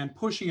again and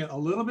pushing it a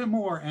little bit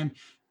more and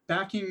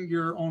backing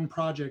your own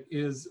project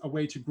is a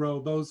way to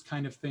grow those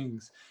kind of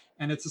things.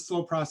 And it's a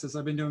slow process.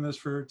 I've been doing this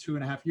for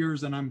 2.5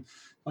 years, and I'm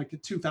like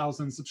at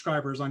 2,000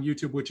 subscribers on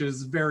YouTube, which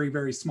is very,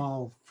 very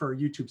small for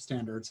YouTube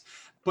standards,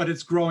 but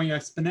it's growing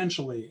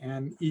exponentially.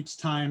 And each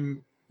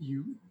time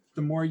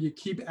the more you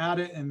keep at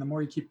it and the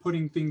more you keep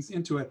putting things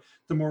into it,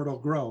 the more it'll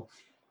grow.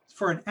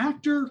 For an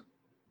actor,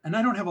 and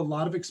I don't have a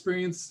lot of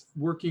experience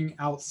working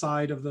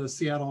outside of the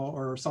Seattle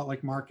or Salt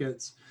Lake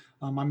markets.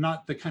 I'm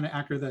not the kind of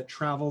actor that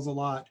travels a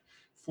lot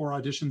for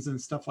auditions and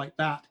stuff like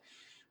that.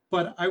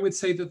 But I would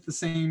say that the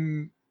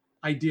same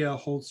idea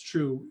holds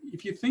true.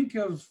 If you think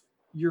of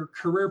your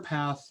career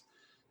path,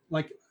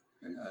 like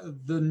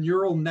the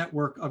neural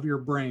network of your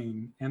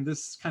brain, and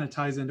this kind of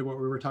ties into what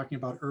we were talking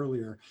about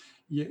earlier.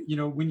 You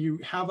know, when you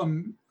have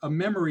a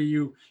memory,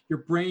 your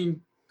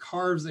brain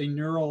carves a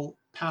neural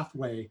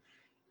pathway,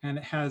 and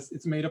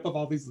it's made up of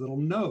all these little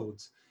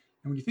nodes.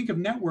 And when you think of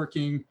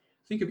networking,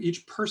 think of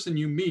each person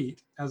you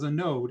meet as a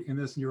node in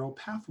this neural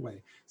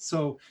pathway.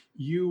 So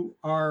you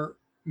are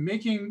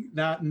making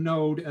that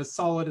node as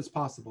solid as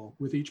possible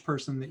with each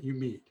person that you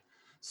meet.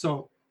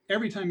 So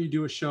every time you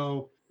do a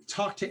show,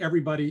 talk to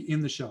everybody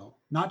in the show,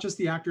 not just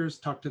the actors,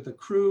 talk to the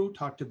crew,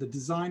 talk to the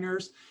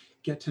designers,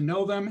 get to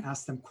know them,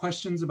 ask them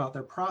questions about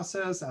their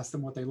process, ask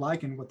them what they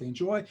like and what they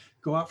enjoy,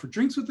 go out for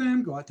drinks with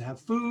them, go out to have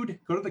food,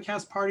 go to the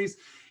cast parties,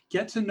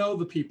 get to know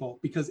the people,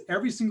 because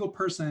every single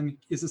person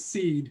is a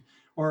seed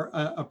or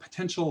a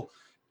potential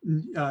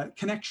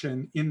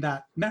connection in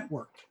that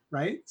network,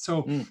 right?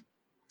 So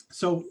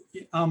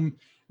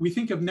we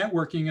think of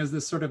networking as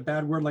this sort of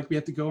bad word, like we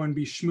have to go and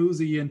be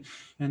schmoozy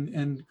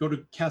and go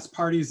to cast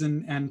parties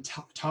and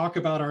talk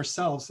about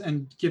ourselves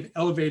and give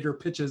elevator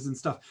pitches and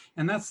stuff.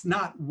 And that's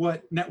not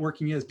what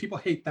networking is. People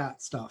hate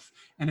that stuff,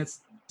 and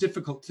it's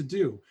difficult to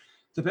do.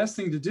 The best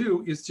thing to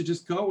do is to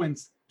just go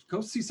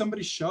see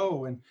somebody's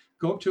show and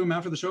go up to them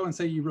after the show and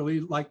say you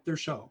really like their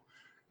show.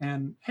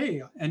 And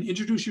hey, and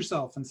introduce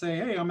yourself and say,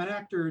 hey, I'm an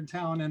actor in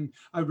town and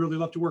I'd really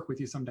love to work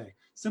with you someday.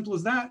 Simple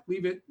as that,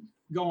 leave it,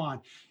 go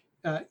on.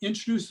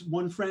 Introduce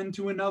one friend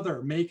to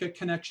another, make a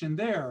connection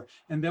there,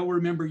 and they'll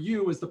remember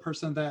you as the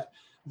person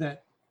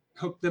that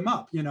hooked them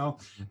up, you know.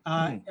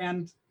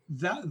 And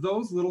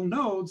those little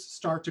nodes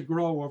start to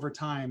grow over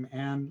time.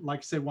 And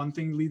like I say, one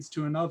thing leads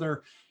to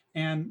another.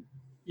 And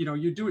you know,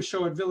 you do a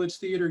show at Village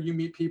Theater, you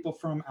meet people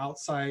from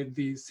outside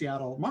the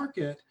Seattle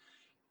market,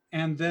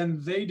 and then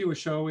they do a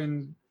show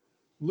in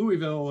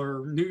Louisville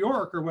or New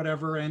York or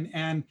whatever,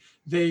 and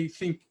they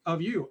think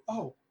of you.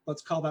 Oh,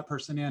 let's call that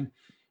person in,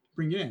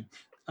 bring you in.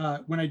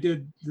 When I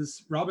did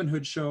this Robin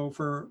Hood show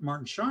for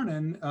Martin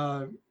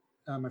Charnin,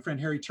 my friend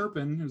Harry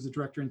Turpin, who's a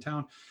director in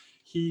town,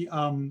 he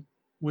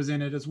was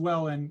in it as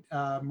well. And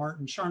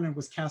Martin Charnin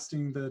was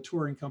casting the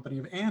touring company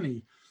of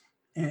Annie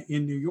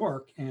in New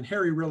York. And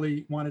Harry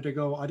really wanted to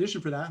go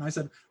audition for that. And I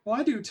said, well,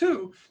 I do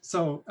too.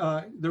 So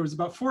there was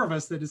about 4 of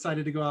us that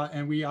decided to go out,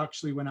 and we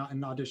actually went out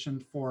and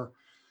auditioned for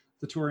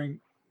the touring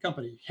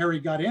company. Harry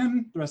got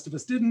in, the rest of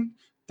us didn't.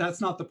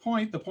 That's not the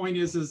point. The point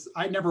is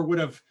I never would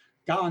have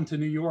gone to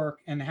New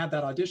York and had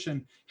that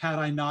audition had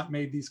I not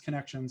made these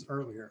connections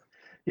earlier.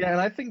 Yeah, and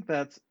I think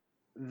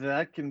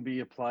that can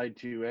be applied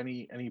to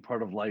any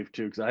part of life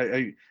too. Because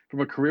I from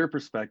a career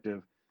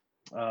perspective,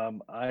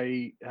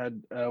 I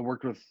had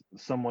worked with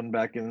someone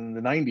back in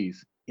the '90s,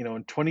 you know,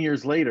 and 20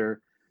 years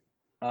later,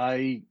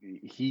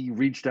 he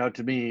reached out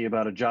to me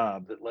about a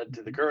job that led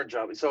to the current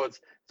job. So it's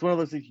one of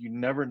those things, you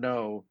never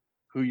know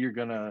who you're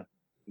gonna,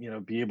 you know,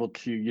 be able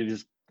to. You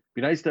just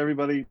be nice to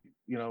everybody,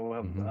 you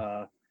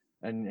know,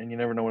 and you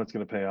never know when it's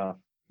gonna pay off.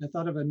 I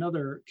thought of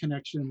another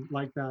connection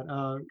like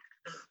that.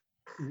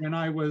 When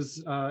I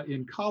was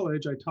in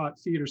college, I taught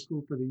theater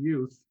school for the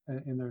youth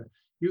in the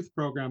youth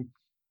program.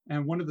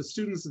 And one of the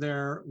students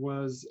there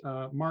was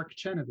Mark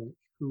Chenovic,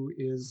 who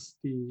is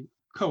the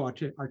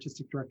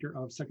co-artistic director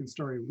of Second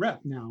Story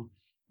Rep now.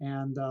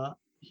 And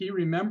he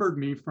remembered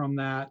me from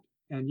that,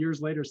 and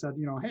years later said,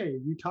 you know, hey,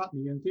 you taught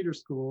me in theater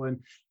school,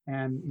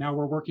 and now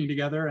we're working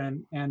together.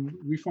 And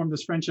we formed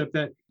this friendship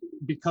that,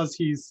 because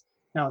he's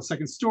now at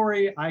Second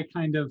Story, I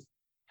kind of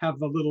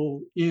have a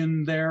little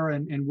in there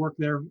and work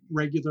there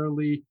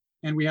regularly.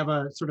 And we have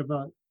a sort of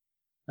a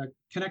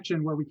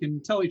connection where we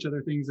can tell each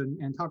other things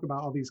and talk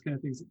about all these kind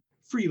of things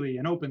freely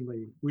and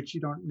openly, which you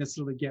don't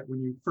necessarily get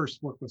when you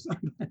first work with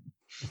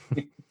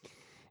someone.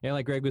 Yeah,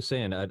 like Greg was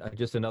saying,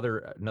 just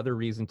another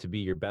reason to be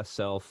your best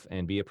self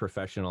and be a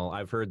professional.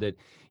 I've heard that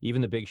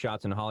even the big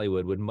shots in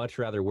Hollywood would much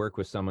rather work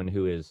with someone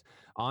who is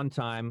on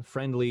time,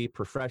 friendly,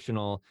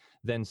 professional,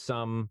 than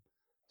some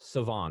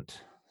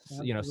savant,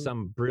 you know,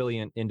 some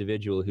brilliant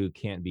individual who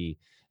can't be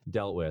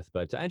dealt with.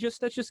 But that's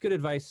just good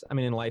advice. I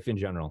mean, in life in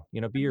general, you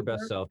know, be your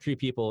best self, treat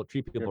people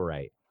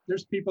right.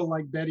 There's people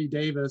like Betty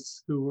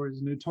Davis, who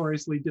was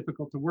notoriously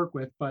difficult to work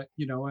with, but,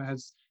 you know,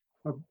 has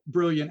a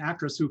brilliant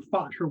actress who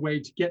fought her way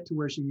to get to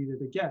where she needed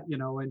to get, you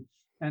know,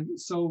 and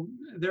so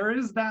there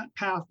is that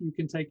path you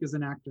can take as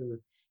an actor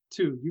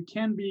too. You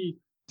can be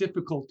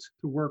difficult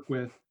to work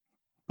with,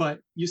 but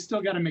you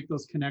still got to make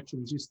those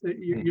connections.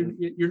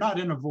 You're not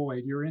in a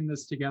void. You're in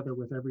this together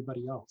with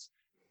everybody else.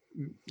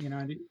 You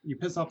know, you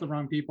piss off the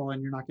wrong people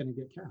and you're not going to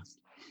get cast.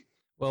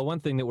 Well,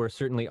 one thing that we're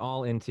certainly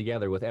all in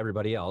together with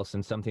everybody else,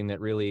 and something that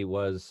really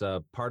was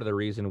part of the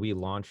reason we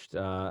launched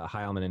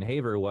Heilman and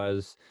Haver,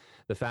 was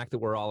the fact that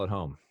we're all at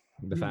home.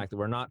 The Mm. fact that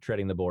we're not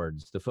treading the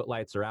boards. The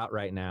footlights are out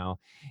right now.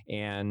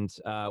 And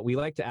we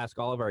like to ask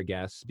all of our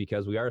guests,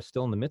 because we are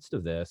still in the midst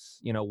of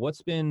this,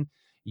 what's been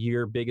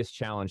your biggest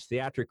challenge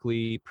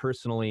theatrically,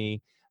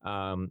 personally,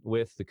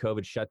 with the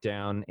COVID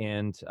shutdown?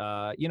 And,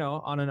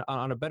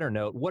 on a better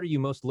note, what are you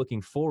most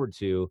looking forward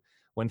to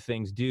when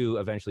things do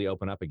eventually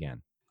open up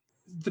again?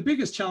 The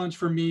biggest challenge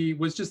for me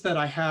was just that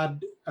I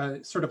had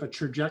sort of a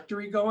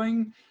trajectory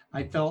going.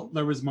 I felt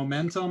there was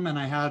momentum, and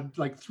I had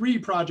like 3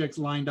 projects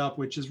lined up,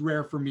 which is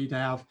rare for me to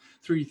have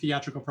 3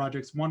 theatrical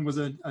projects. One was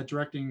a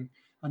directing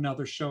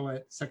another show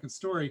at Second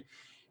Story.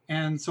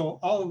 And so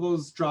all of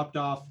those dropped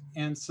off.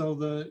 And so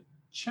the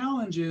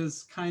challenge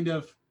is kind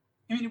of,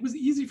 I mean, it was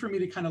easy for me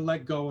to kind of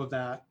let go of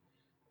that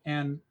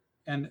and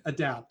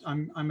adapt.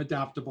 I'm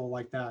adaptable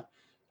like that.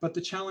 But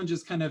the challenge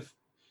is kind of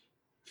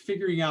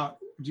figuring out,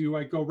 do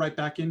I go right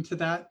back into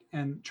that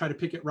and try to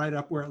pick it right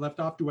up where it left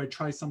off? Do I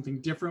try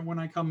something different when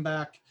I come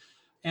back?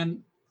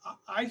 And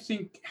I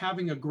think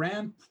having a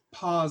grand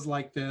pause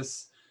like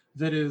this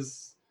that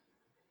is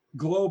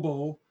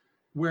global,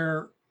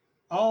 where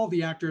all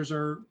the actors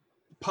are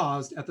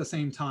paused at the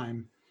same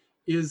time,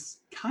 is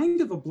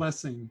kind of a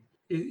blessing.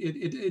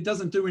 It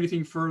doesn't do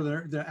anything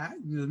further.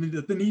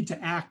 The need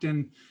to act,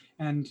 and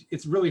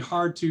it's really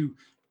hard to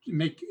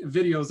make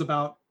videos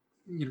about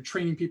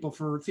training people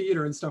for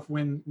theater and stuff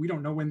when we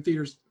don't know when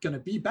theater's going to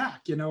be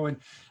back, and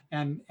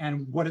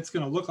what it's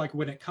going to look like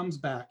when it comes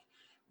back.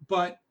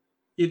 But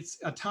it's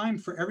a time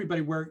for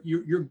everybody where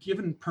you're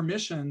given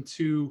permission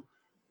to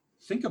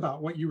think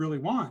about what you really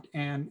want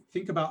and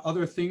think about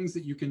other things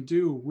that you can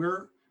do.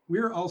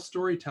 We're all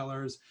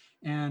storytellers,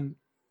 and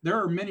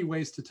there are many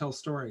ways to tell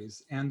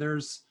stories. And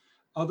there's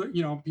other,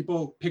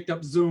 people picked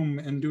up Zoom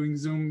and doing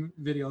Zoom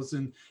videos,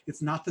 and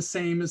it's not the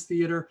same as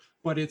theater,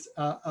 but it's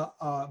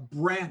a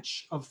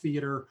branch of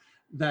theater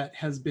that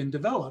has been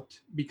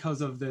developed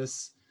because of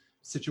this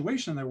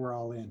situation that we're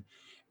all in.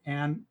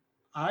 And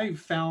I've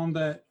found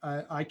that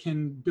I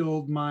can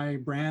build my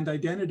brand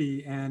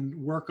identity and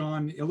work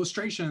on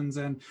illustrations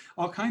and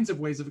all kinds of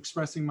ways of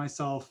expressing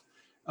myself.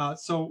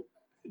 So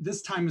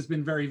this time has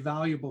been very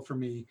valuable for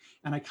me.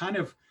 And I kind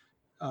of,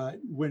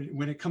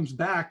 when it comes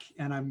back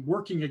and I'm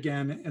working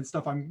again and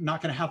stuff, I'm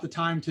not going to have the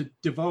time to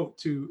devote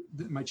to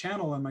my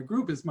channel and my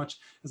group as much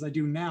as I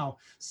do now.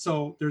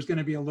 So there's going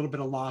to be a little bit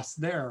of loss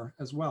there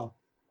as well.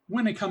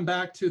 When I come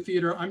back to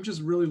theater, I'm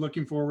just really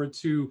looking forward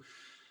to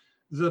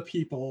the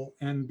people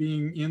and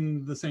being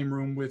in the same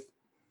room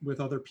with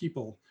other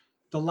people,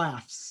 the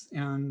laughs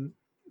and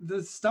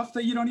the stuff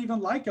that you don't even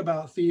like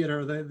about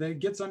theater that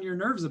gets on your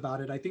nerves about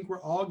it. I think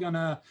we're all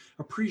gonna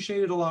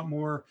appreciate it a lot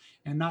more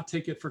and not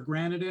take it for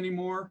granted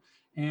anymore.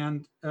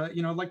 And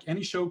like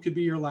any show could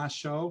be your last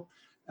show,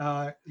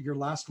 your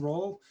last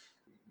role.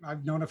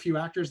 I've known a few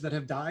actors that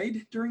have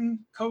died during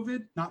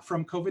COVID, not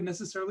from COVID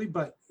necessarily,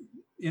 but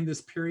in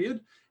this period.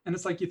 And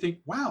it's like, you think,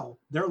 wow,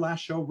 their last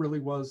show really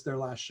was their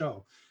last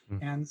show.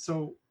 And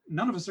so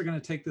none of us are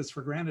going to take this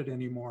for granted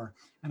anymore.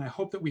 And I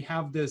hope that we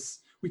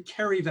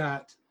carry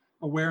that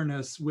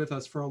awareness with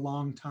us for a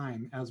long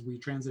time as we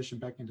transition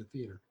back into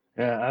theater.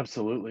 Yeah,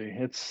 absolutely.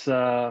 It's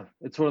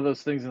one of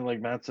those things, and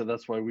like Matt said,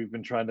 that's why we've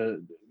been trying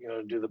to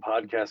do the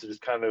podcast.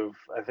 Just kind of,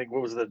 I think,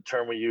 what was the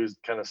term we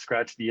used? Kind of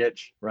scratch the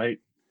itch, right?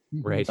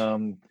 Right.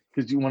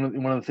 Because one of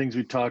the things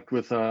we talked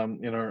with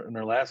in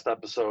our last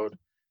episode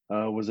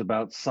was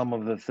about some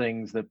of the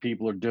things that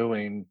people are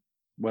doing,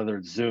 whether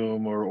it's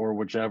Zoom or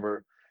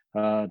whichever,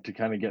 to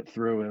kind of get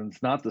through. And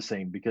it's not the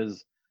same,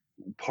 because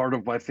part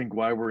of, I think,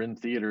 why we're in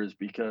theater is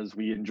because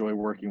we enjoy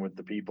working with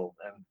the people.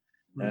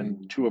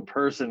 And to a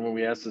person, when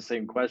we ask the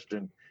same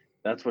question,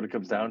 that's what it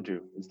comes down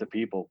to, is the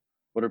people.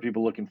 What are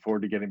people looking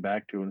forward to getting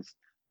back to? And it's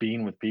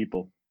being with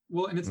people.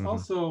 Well, and it's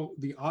also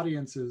the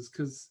audiences,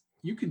 because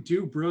you can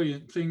do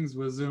brilliant things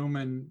with Zoom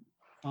and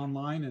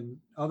online and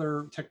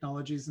other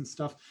technologies and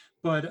stuff,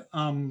 but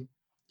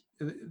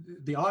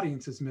the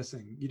audience is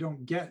missing. You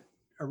don't get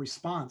a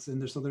response,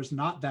 and so there's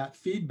not that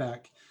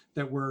feedback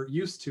that we're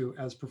used to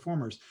as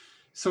performers.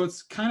 So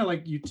it's kind of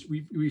like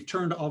we've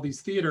turned all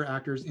these theater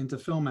actors into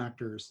film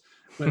actors,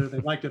 whether they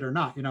liked it or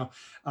not,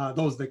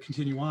 those that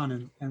continue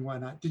on and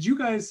whatnot. Did you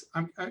guys,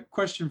 a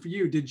question for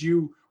you,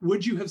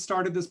 would you have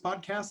started this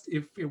podcast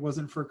if it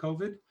wasn't for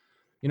COVID?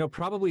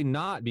 Probably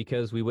not,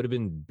 because we would have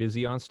been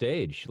busy on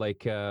stage.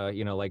 Like,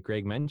 like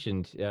Greg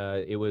mentioned,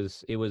 it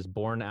was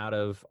born out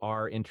of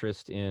our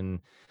interest in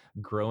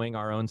growing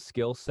our own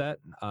skill set,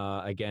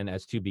 again,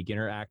 as 2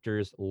 beginner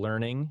actors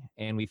learning.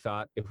 And we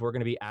thought, if we're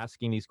going to be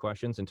asking these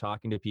questions and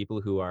talking to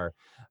people who are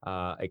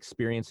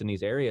experienced in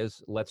these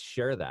areas, let's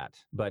share that.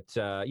 But,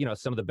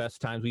 some of the best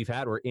times we've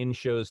had were in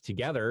shows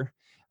together.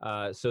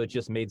 So it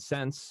just made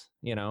sense,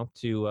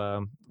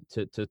 to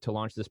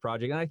launch this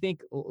project. And I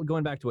think,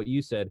 going back to what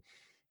you said,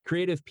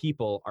 creative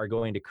people are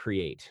going to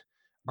create.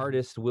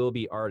 Artists will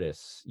be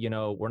artists.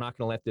 We're not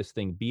going to let this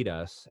thing beat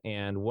us.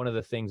 And one of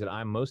the things that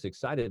I'm most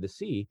excited to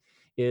see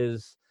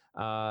is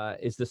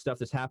is the stuff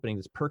that's happening,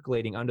 that's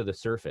percolating under the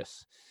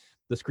surface,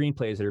 the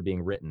screenplays that are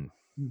being written,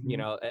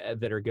 Mhm.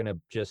 that are going to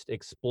just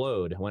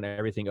explode when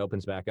everything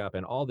opens back up,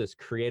 and all this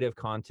creative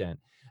content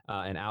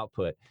and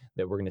output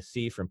that we're going to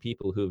see from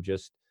people who've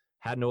just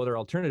had no other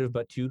alternative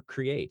but to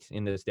create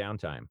in this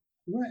downtime.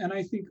 Right, and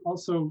I think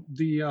also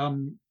the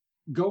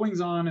goings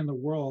on in the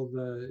world,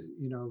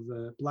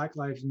 the Black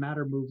Lives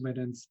Matter movement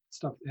and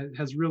stuff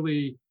has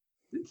really,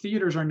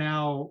 theaters are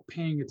now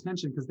paying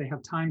attention because they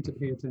have time to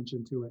pay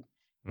attention to it,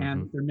 Mm-hmm.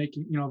 and they're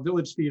making,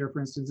 Village Theater, for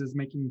instance, is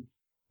making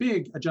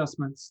big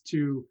adjustments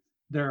to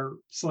their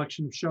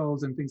selection of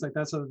shows and things like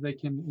that, so that they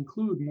can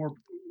include more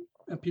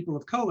people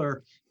of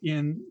color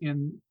in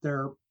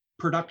their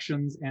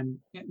productions, and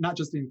not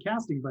just in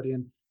casting, but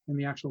in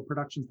the actual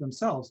productions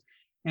themselves.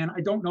 And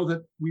I don't know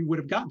that we would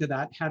have gotten to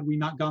that had we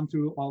not gone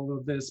through all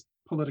of this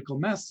political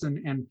mess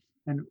and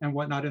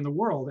whatnot in the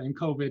world, and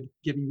COVID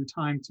giving you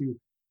time to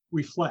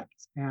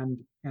reflect and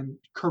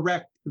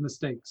correct the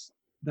mistakes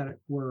that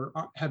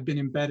have been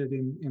embedded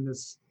in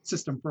this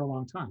system for a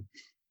long time.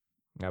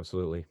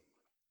 Absolutely.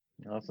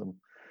 Awesome.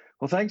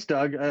 Well, thanks,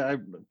 Doug. I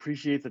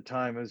appreciate the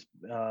time. It's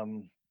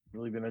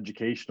really been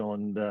educational,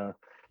 and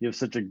you have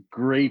such a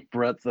great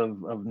breadth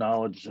of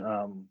knowledge.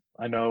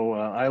 I know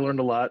I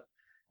learned a lot,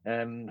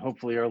 and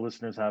hopefully our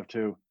listeners have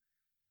too.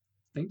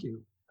 Thank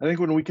you. I think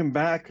when we come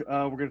back,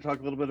 we're going to talk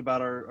a little bit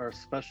about our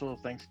special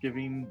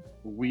Thanksgiving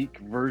week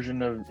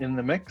version of In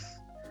the Mix,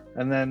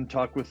 and then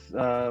talk with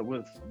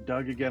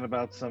Doug again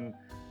about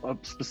a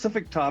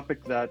specific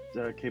topic that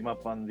came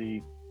up on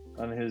the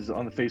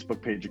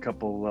Facebook page a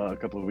couple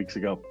of weeks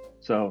ago.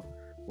 So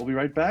we'll be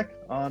right back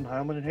on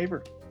Heilman and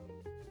Haver.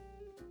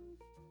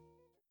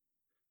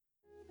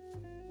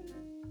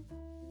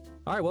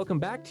 All right, welcome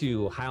back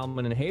to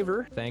Heilman and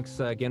Haver. Thanks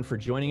again for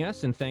joining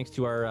us, and thanks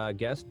to our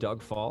guest,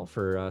 Doug Fall,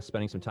 for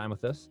spending some time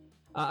with us.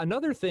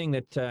 Another thing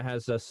that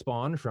has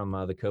spawned from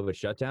the COVID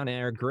shutdown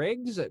are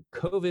Greg's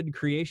COVID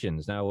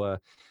creations. Now,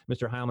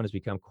 Mr. Heilman has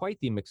become quite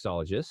the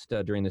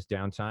mixologist during this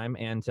downtime,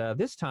 and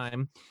this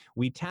time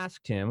we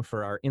tasked him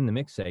for our In the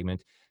Mix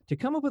segment to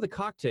come up with a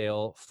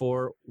cocktail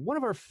for one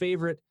of our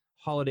favorite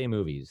holiday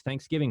movies,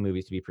 Thanksgiving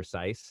movies to be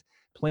precise,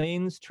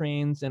 Planes,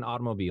 Trains, and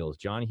Automobiles.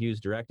 John Hughes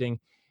directing,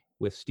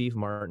 with Steve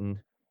Martin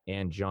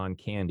and John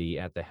Candy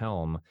at the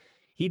helm.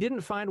 He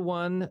didn't find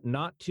one,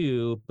 not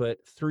two,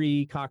 but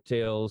three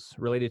cocktails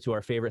related to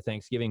our favorite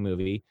Thanksgiving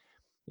movie.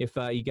 If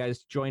you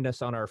guys joined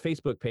us on our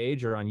Facebook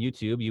page or on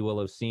YouTube, you will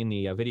have seen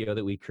the video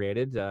that we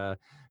created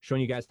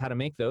showing you guys how to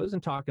make those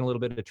and talking a little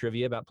bit of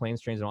trivia about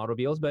Planes, Trains, and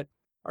Automobiles. But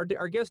our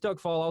guest, Doug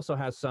Fall, also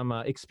has some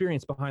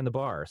experience behind the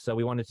bar. So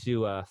we wanted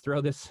to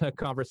throw this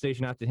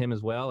conversation out to him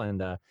as well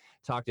and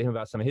talk to him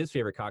about some of his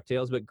favorite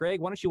cocktails. But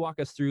Greg, why don't you walk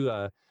us through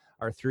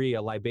our three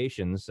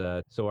libations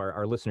so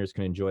our listeners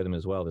can enjoy them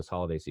as well this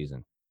holiday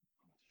season?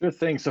 Sure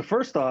thing. So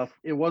first off,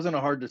 it wasn't a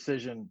hard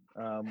decision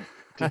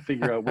to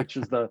figure out which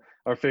is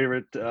our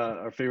favorite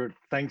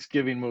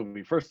Thanksgiving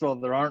movie. First of all,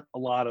 there aren't a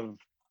lot of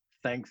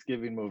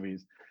Thanksgiving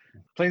movies.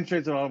 Planes,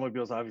 Trains, and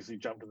Automobiles obviously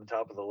jumped to the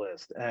top of the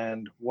list.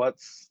 And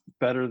what's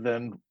better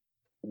than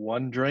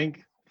one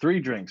drink? Three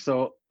drinks.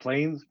 So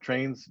Planes,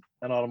 Trains,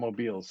 and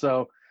Automobiles.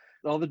 So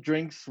all the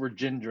drinks were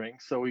gin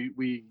drinks. So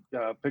we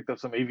picked up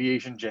some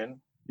aviation gin,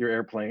 your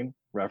airplane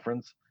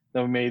reference.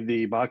 Then we made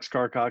the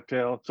boxcar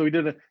cocktail. So we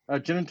did a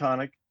gin and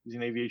tonic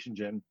using aviation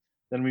gin.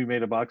 Then we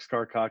made a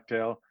boxcar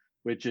cocktail,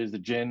 which is the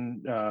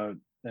gin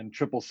and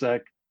triple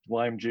sec,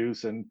 lime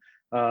juice, and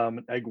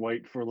egg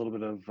white for a little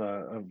bit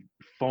of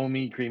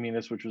foamy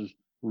creaminess, which was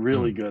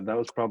really good. That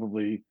was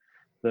probably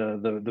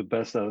the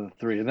best out of the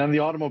three. And then the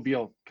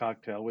automobile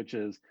cocktail, which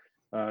is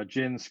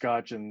gin,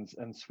 scotch, and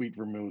sweet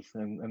vermouth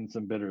and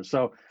some bitters.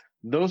 So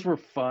those were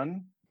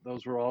fun.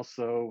 Those were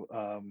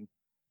also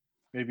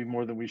maybe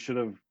more than we should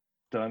have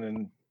done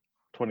in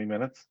 20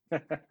 minutes.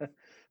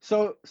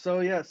 So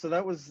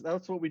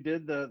that's what we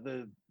did.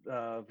 The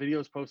video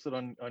is posted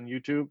on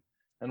YouTube,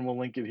 and we'll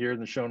link it here in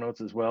the show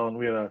notes as well. And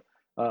we had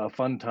a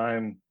fun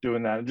time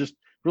doing that, and just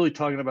really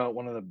talking about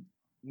one of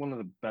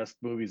the best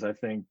movies, I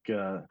think.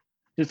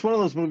 It's one of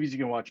those movies you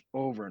can watch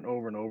over and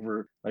over and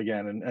over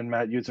again. And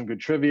Matt, you had some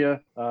good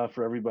trivia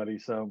for everybody.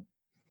 So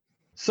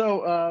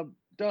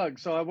Doug,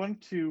 so I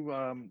wanted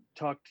to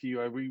talk to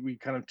you. We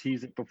kind of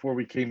teased it before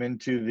we came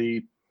into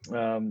the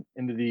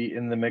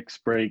In the Mix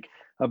break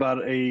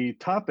about a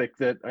topic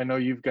that I know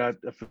you've got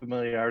a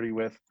familiarity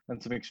with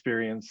and some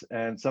experience,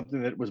 and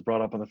something that was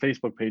brought up on the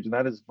Facebook page, and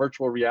that is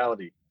virtual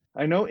reality.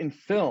 I know in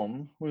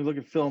film, when we look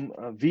at film,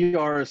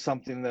 VR is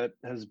something that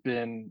has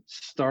been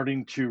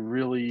starting to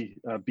really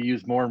be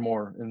used more and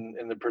more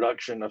in the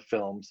production of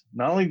films.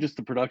 Not only just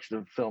the production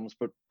of films,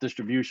 but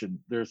distribution.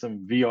 There's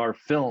some VR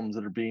films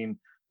that are being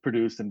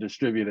produced and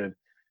distributed.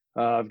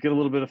 I've got a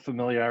little bit of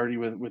familiarity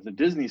with the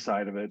Disney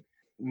side of it,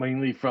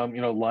 mainly from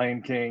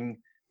Lion King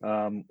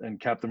and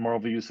Captain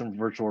Marvel use some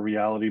virtual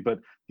reality. But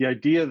the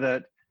idea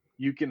that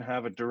you can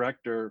have a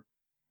director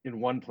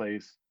in one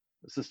place,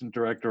 assistant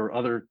director, or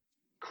other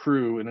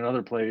crew in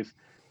another place,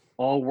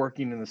 all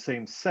working in the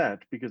same set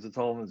because it's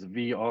all in this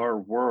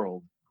VR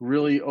world,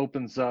 really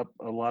opens up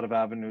a lot of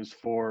avenues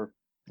for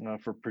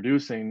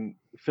producing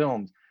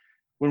films.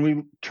 When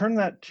we turn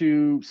that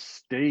to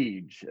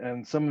stage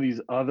and some of these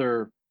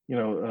other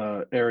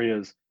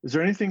areas, is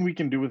there anything we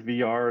can do with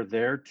VR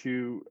there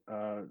to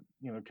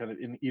kind of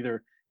in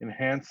either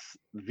enhance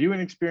the viewing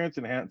experience,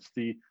 enhance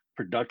the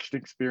production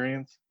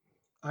experience?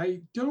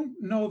 I don't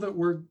know that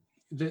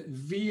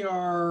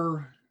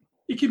VR,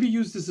 it can be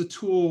used as a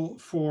tool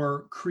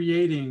for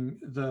creating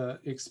the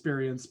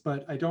experience,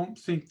 but I don't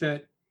think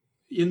that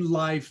in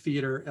live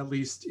theater, at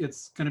least,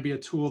 it's going to be a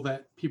tool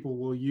that people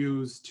will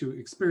use to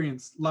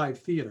experience live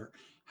theater.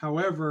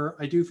 However,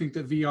 I do think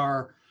that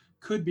VR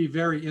could be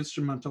very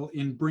instrumental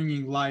in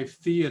bringing live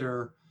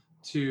theater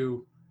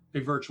to a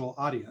virtual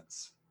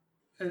audience.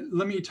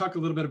 Let me talk a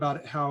little bit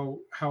about how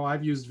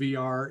I've used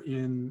VR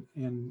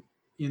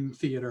in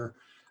theater.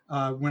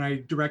 When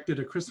I directed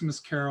A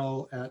Christmas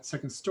Carol at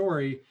Second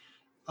Story,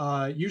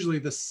 usually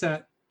the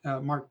set,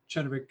 Mark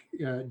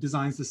Chenovic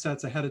designs the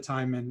sets ahead of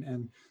time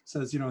and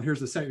says, here's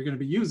the set you're going to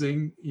be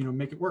using,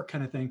 make it work,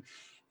 kind of thing.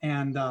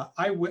 And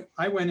I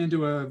went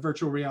into a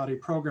virtual reality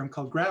program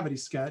called Gravity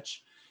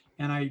Sketch,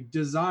 and I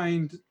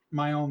designed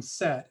my own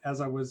set as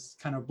I was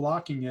kind of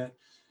blocking it.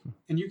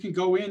 And you can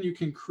go in, you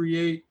can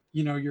create,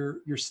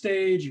 your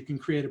stage, you can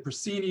create a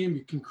proscenium,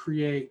 you can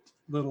create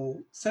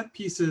little set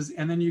pieces,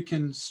 and then you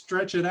can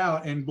stretch it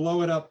out and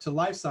blow it up to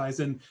life size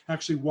and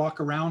actually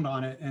walk around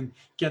on it and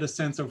get a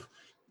sense of,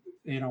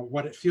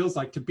 what it feels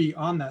like to be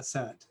on that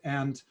set.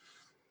 And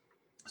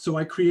so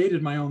I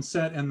created my own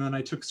set, and then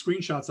I took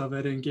screenshots of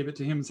it and gave it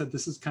to him and said,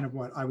 this is kind of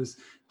what I was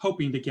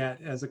hoping to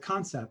get as a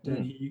concept.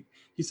 And he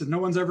said, no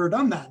one's ever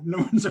done that. No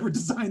one's ever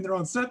designed their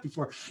own set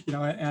before,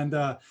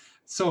 and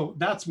so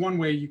that's one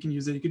way you can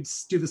use it. You could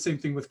do the same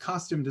thing with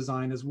costume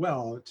design as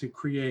well to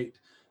create,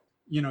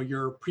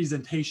 your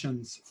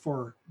presentations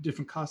for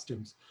different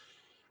costumes.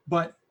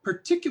 But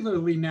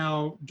particularly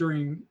now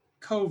during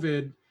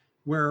COVID,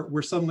 where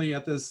we're suddenly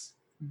at this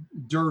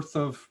dearth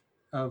of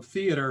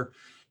theater,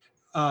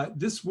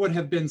 this would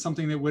have been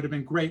something that would have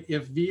been great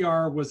if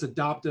VR was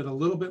adopted a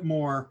little bit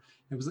more.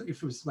 If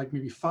it was like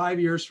maybe 5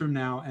 years from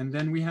now, and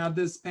then we had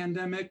this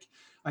pandemic,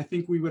 I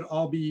think we would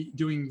all be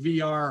doing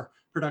VR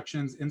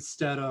productions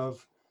instead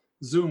of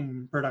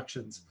Zoom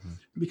productions,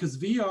 because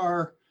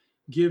VR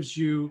gives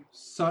you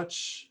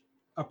such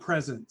a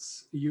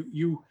presence.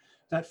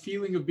 That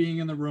feeling of being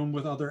in the room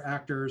with other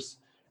actors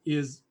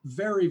is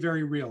very,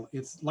 very real.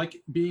 It's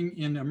like being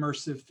in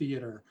immersive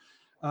theater.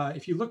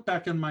 If you look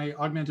back on my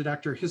augmented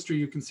actor history,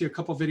 you can see a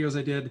couple videos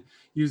I did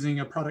using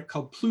a product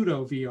called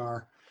Pluto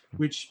VR,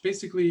 which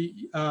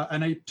basically,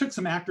 and I took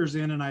some actors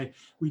in and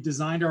we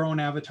designed our own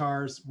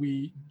avatars.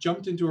 We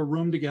jumped into a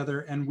room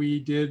together and we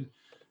did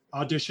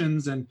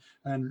auditions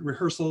and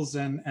rehearsals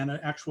and an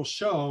actual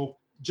show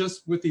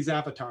just with these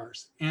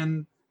avatars.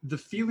 And the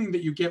feeling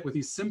that you get with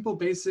these simple,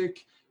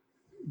 basic,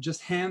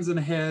 just hands and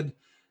a head,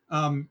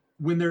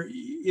 when they're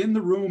in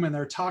the room and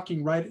they're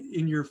talking right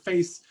in your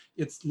face,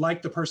 it's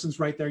like the person's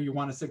right there. You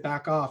want to say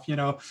back off,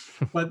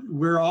 but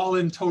we're all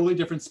in totally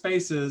different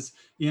spaces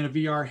in a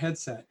VR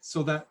headset.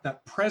 So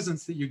that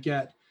presence that you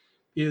get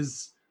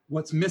is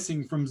what's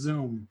missing from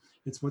Zoom.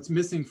 It's what's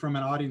missing from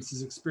an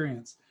audience's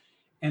experience.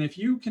 And if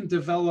you can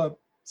develop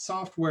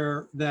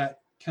software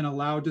that can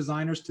allow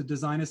designers to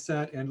design a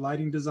set and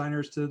lighting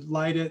designers to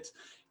light it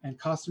and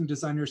costume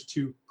designers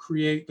to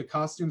create the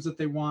costumes that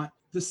they want,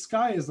 the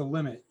sky is the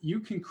limit. You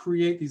can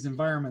create these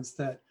environments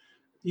that,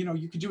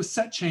 you could do a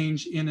set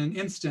change in an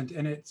instant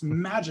and it's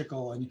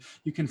magical, and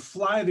you can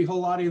fly the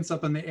whole audience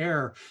up in the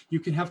air.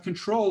 You can have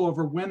control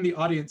over when the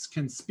audience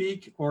can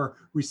speak or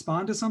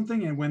respond to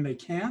something and when they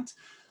can't.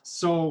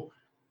 So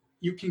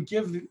you can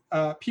give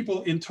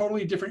people in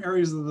totally different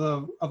areas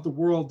of the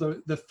world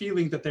the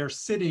feeling that they're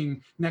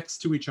sitting next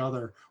to each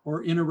other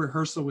or in a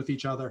rehearsal with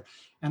each other.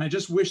 And I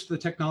just wish the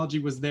technology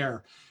was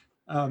there.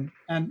 And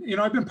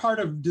I've been part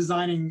of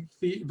designing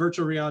the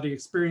virtual reality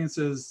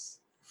experiences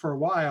for a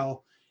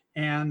while,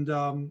 and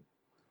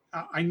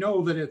I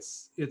know that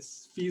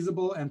it's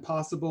feasible and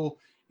possible.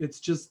 It's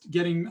just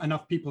getting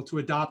enough people to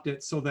adopt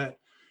it so that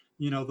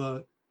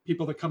the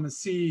people that come and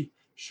see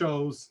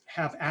shows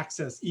have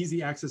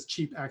easy access,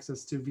 cheap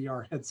access to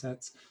VR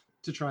headsets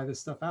to try this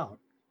stuff out.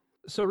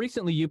 So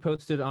recently you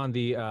posted on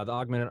the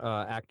Augmented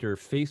Actor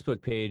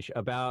Facebook page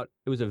about,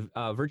 it was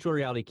a virtual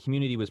reality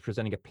community was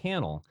presenting a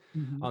panel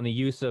on the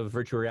use of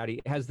virtual reality.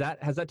 Has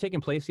that taken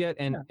place yet?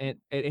 And, Yeah.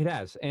 and it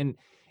has. And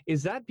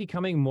is that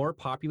becoming more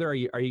popular?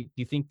 Do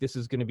you think this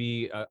is going to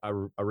be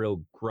a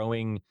real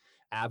growing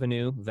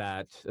avenue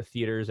that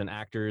theaters and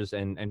actors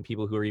and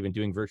people who are even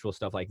doing virtual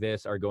stuff like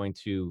this are going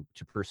to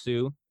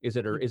pursue? Is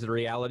it a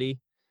reality?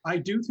 I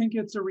do think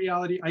it's a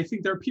reality. I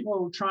think there are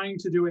people trying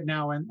to do it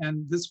now,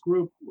 and this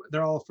group,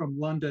 they're all from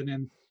London,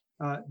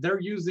 and they're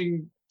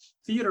using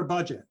theater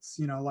budgets,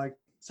 like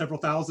several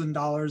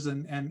 $1,000s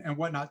and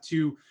whatnot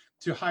to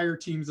hire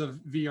teams of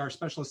VR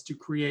specialists to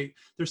create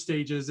their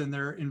stages and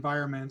their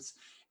environments.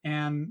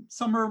 And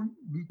some are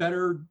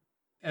better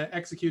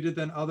executed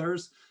than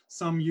others.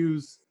 Some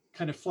use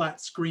kind of flat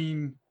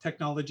screen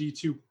technology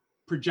to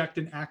project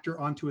an actor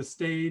onto a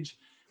stage,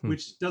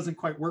 which doesn't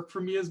quite work for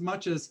me as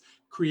much as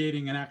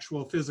creating an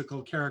actual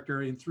physical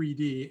character in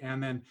 3D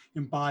and then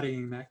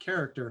embodying that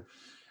character.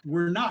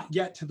 We're not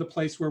yet to the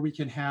place where we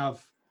can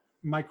have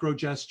micro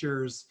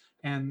gestures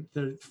and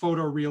the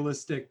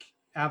photorealistic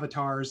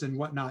avatars and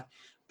whatnot.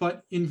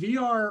 But in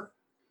VR,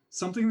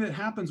 something that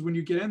happens when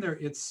you get in there,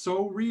 it's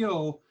so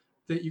real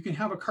that you can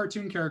have a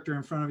cartoon character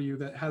in front of you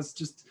that has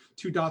just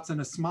 2 dots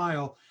and a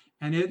smile,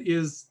 and it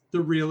is the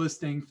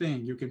realest thing.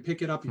 You can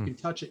pick it up, you can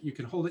touch it, you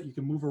can hold it, you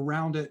can move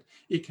around it,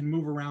 it can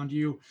move around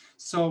you.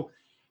 So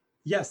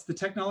yes, the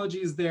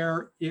technology is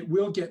there. It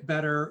will get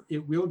better.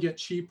 It will get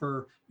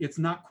cheaper. It's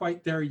not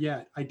quite there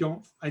yet.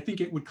 I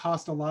think it would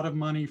cost a lot of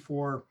money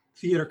for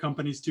theater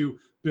companies to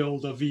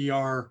build a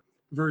VR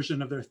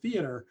version of their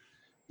theater.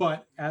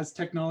 But as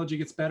technology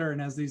gets better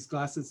and as these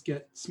glasses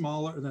get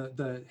smaller,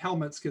 the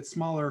helmets get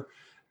smaller,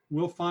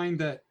 we'll find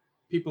that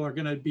people are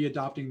going to be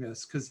adopting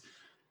this, because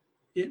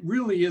it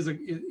really is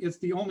it's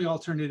the only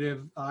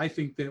alternative, I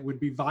think, that would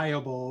be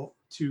viable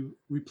to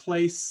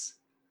replace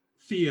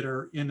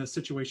theater in a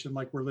situation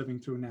like we're living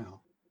through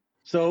now.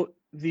 So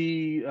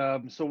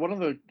so one of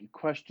the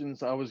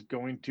questions I was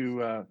going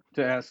to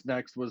ask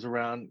next was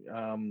around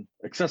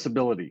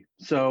accessibility.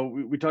 So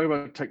we talk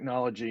about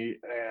technology,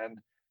 and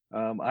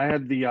I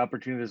had the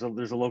opportunity.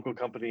 There's a local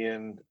company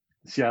in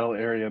the Seattle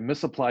area,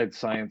 Misapplied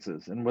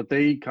Sciences, and what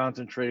they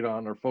concentrate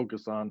on or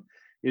focus on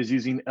is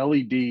using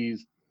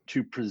LEDs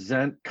to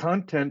present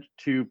content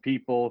to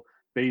people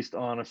based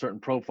on a certain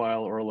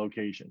profile or a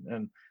location.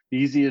 And the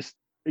easiest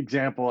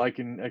example I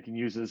can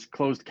use is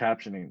closed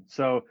captioning.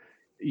 So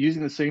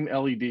using the same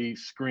LED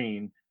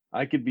screen,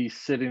 I could be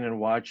sitting and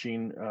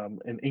watching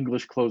an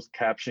English closed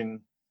caption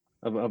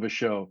of a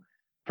show.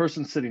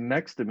 Person sitting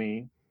next to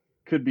me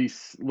could be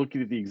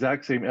looking at the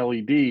exact same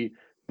LED,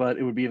 but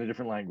it would be in a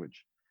different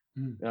language.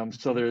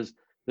 So there's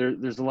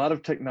a lot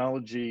of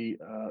technology.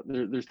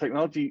 There's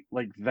technology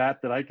like that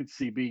I could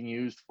see being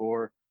used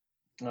for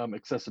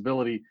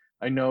accessibility.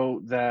 I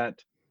know that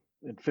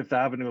at Fifth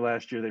Avenue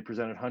last year, they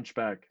presented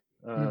Hunchback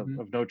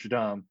of Notre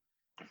Dame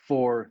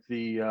for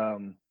the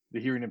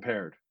hearing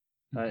impaired.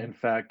 In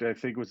fact, I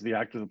think it was the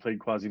actor that played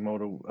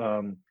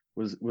Quasimodo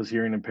was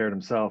hearing impaired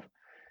himself.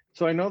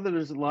 So I know that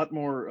there's a lot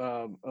more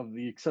of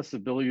the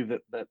accessibility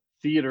that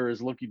theater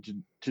is looking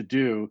to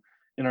do.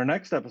 In our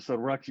next episode,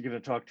 we're actually going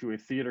to talk to a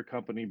theater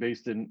company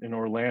based in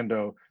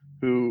Orlando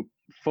who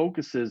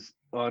focuses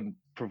on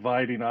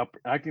providing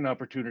acting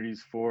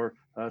opportunities for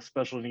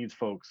special needs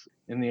folks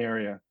in the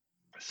area.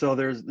 So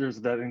there's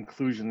that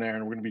inclusion there,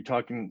 and we're going to be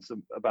talking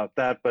about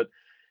that. But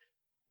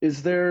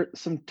is there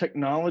some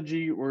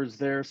technology, or is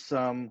there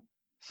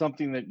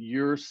something that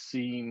you're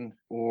seeing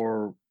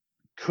or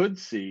could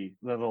see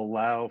that'll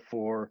allow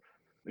for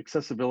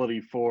accessibility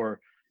for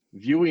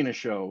viewing a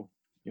show?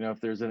 You know,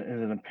 if there's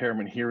an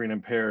impairment, hearing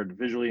impaired,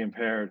 visually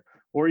impaired,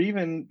 or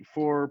even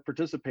for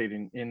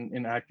participating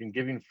in acting,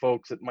 giving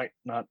folks that might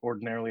not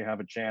ordinarily have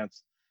a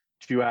chance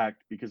to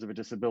act because of a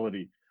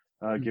disability,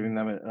 giving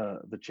them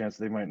the chance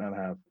they might not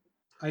have.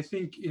 I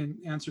think in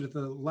answer to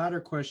the latter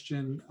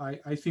question,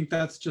 I think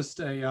that's just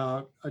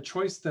a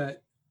choice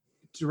that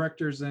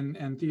directors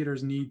and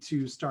theaters need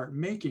to start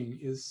making,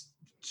 is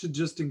to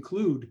just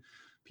include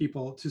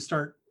people, to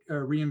start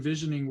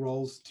re-envisioning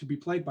roles to be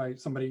played by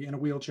somebody in a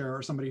wheelchair,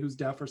 or somebody who's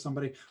deaf, or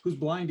somebody who's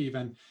blind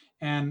even,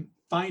 and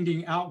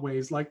finding out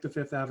ways like the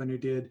Fifth Avenue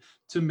did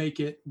to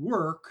make it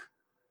work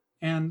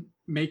and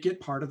make it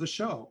part of the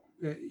show.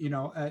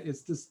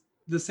 It's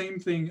the same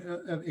thing,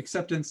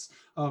 acceptance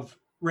of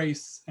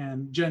race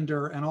and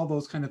gender and all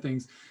those kind of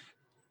things.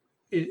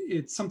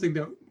 It's something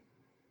that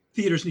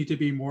theaters need to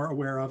be more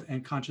aware of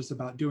and conscious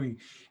about doing.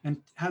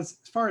 And as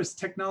far as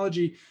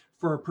technology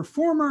for a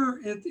performer,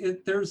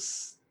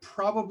 there's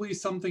probably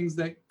some things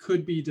that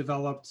could be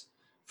developed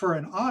for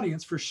an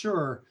audience, for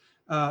sure.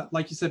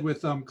 Like you said,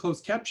 with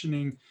closed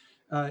captioning,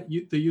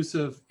 the use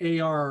of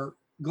AR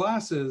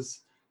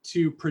glasses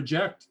to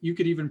project, you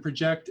could even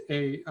project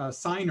a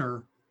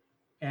signer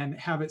and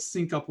have it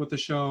sync up with the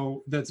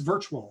show that's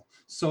virtual,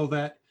 so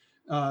that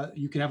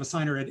you can have a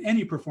signer at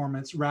any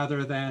performance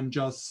rather than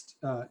just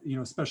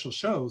special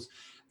shows.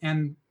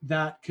 And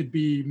that could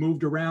be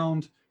moved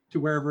around to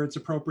wherever it's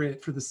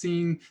appropriate for the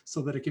scene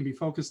so that it can be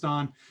focused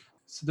on.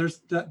 So there's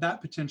that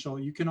potential.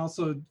 You can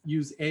also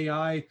use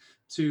AI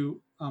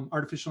to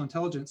artificial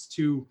intelligence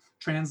to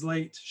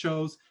translate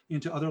shows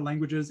into other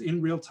languages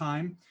in real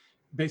time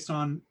based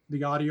on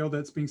the audio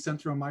that's being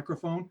sent through a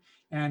microphone,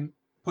 and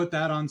put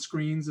that on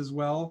screens as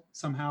well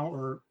somehow,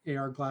 or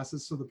AR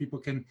glasses, so that people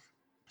can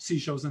see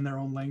shows in their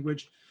own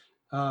language.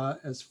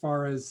 As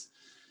far as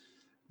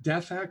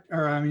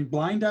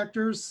blind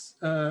actors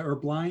or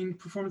blind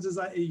performances,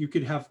 you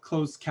could have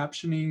closed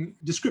captioning,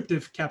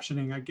 descriptive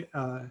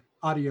captioning,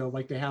 audio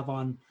like they have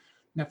on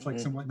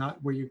Netflix and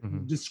whatnot, where you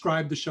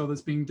describe the show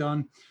that's being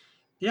done.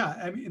 Yeah,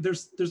 I mean,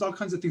 there's all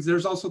kinds of things.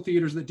 There's also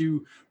theaters that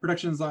do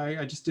productions.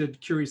 I just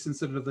did Curious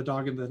Incident of the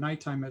Dog in the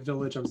Nighttime at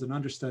Village. I was an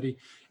understudy,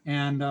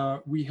 and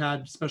we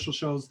had special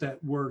shows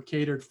that were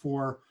catered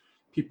for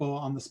people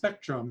on the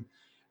spectrum,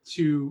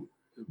 to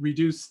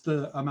reduce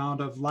the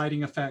amount of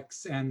lighting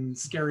effects and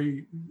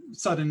scary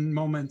sudden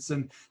moments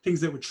and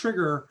things that would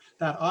trigger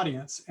that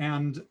audience.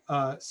 And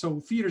so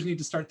theaters need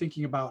to start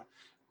thinking about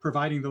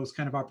providing those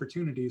kind of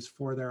opportunities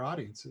for their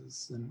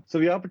audiences. And So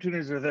the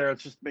opportunities are there.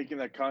 It's just making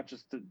that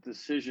conscious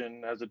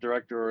decision as a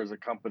director or as a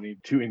company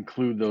to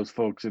include those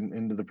folks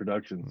into the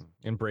productions.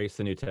 Embrace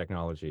the new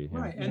technology. Yeah.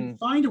 right, and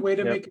find a way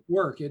to Yep. make it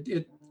work.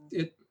 It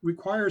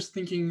requires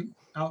thinking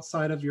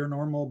outside of your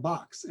normal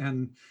box,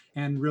 and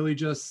really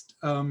just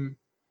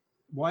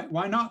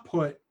why not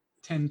put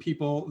 10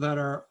 people that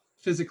are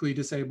physically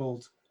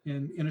disabled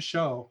in a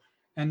show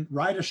and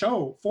write a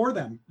show for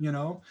them, you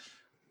know,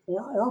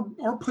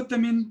 or put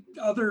them in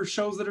other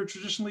shows that are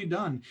traditionally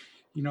done.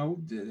 You know,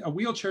 a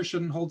wheelchair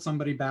shouldn't hold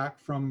somebody back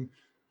from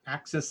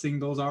accessing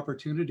those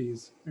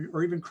opportunities,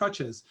 or even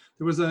crutches.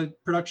 There was a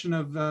production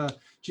of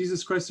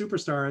Jesus Christ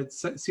Superstar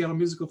at Seattle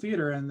Musical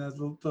Theater, and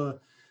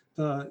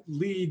the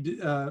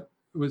lead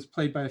was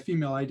played by a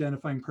female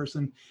identifying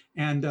person,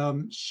 and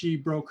she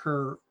broke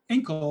her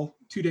ankle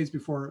 2 days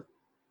before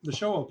the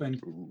show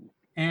opened.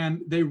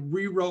 And they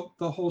rewrote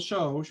the whole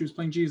show. She was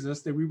playing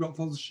Jesus. They rewrote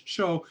the whole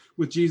show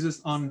with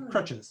Jesus on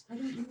crutches.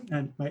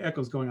 And my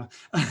echo's going on.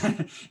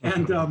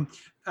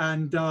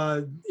 and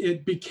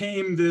it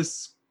became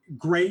this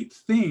great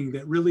thing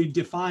that really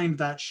defined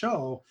that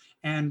show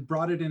and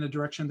brought it in a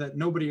direction that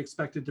nobody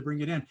expected to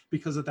bring it in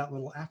because of that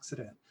little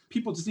accident.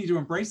 People just need to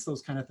embrace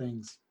those kind of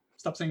things.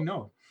 Stop saying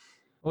no.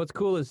 What's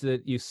cool is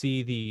that you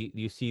see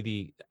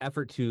the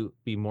effort to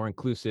be more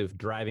inclusive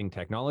driving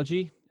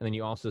technology, and then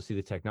you also see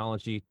the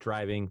technology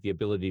driving the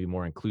ability to be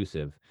more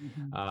inclusive,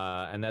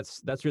 and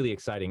that's really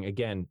exciting.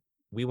 Again,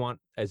 we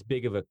want as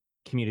big of a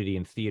community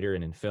in theater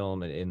and in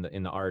film and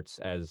in the arts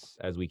as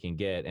we can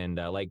get. And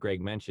like Greg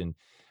mentioned,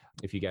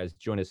 if you guys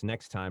join us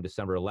next time,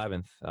 December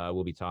 11th,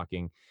 we'll be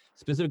talking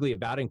specifically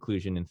about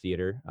inclusion in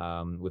theater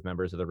with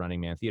members of the Running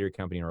Man Theater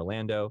Company in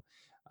Orlando.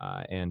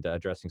 And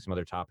addressing some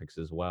other topics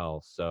as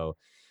well. So,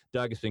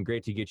 Doug, it's been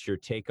great to get your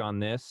take on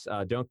this.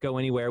 Don't go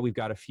anywhere. We've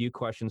got a few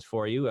questions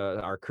for you.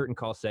 Our curtain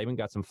call segment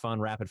got some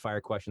fun rapid fire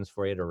questions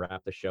for you to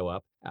wrap the show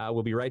up.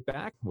 We'll be right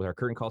back with our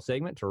curtain call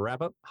segment to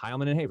wrap up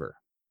Heilman and Haver.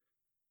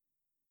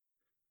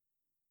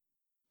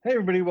 Hey,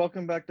 everybody.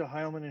 Welcome back to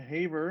Heilman and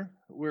Haver.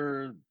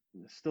 We're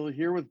still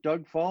here with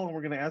Doug Fall, and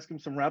we're going to ask him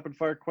some rapid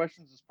fire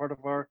questions as part of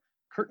our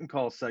curtain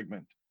call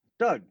segment.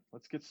 Doug,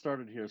 let's get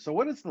started here. So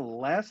what is the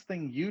last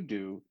thing you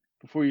do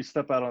before you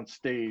step out on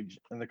stage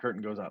and the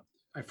curtain goes up?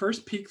 I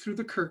first peek through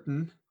the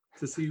curtain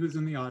to see who's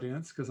in the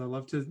audience, because I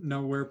love to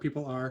know where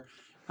people are.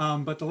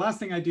 But the last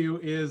thing I do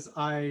is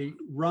I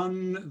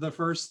run the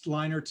first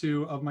line or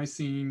two of my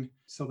scene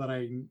so that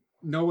I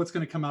know what's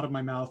going to come out of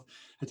my mouth.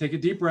 I take a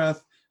deep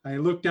breath. I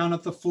look down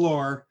at the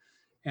floor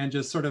and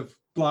just sort of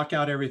block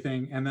out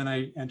everything. And then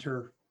I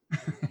enter.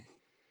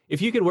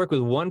 If you could work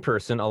with one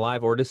person,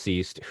 alive or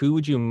deceased, who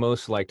would you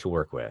most like to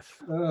work with?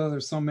 Oh,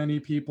 there's so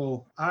many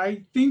people.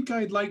 I think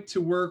I'd like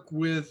to work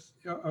with,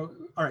 all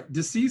right,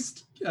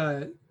 deceased,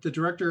 the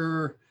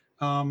director,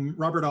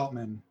 Robert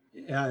Altman.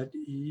 I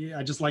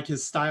just like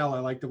his style. I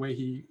like the way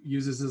he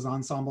uses his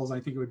ensembles.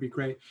 I think it would be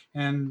great.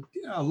 And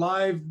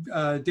alive,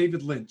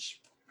 David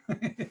Lynch.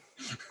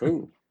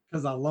 Ooh,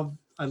 because I love.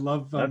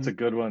 that's a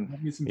good one.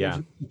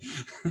 Yeah.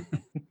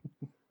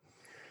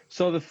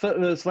 So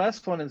this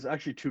last one is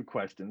actually two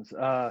questions.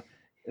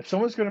 If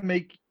someone's going to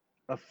make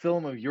a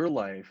film of your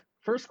life,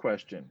 first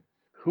question,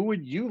 who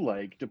would you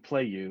like to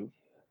play you?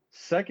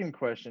 Second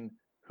question,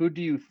 who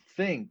do you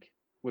think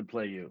would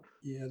play you?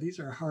 Yeah, these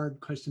are hard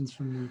questions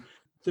for me.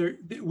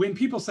 When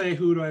people say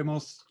who do I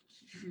most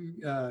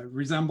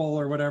resemble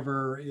or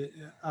whatever,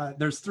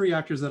 there's three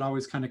actors that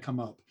always kind of come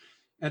up.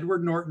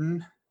 Edward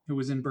Norton, who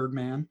was in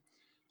Birdman.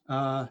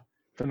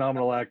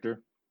 Phenomenal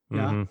actor.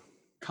 Yeah. Mm-hmm.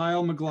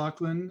 Kyle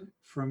MacLachlan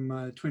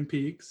from Twin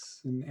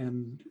Peaks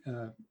and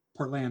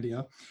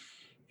Portlandia,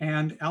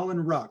 and Alan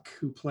Ruck,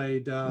 who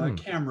played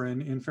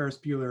Cameron in Ferris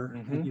Bueller.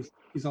 And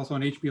he's also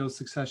on HBO's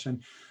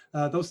Succession.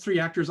 Those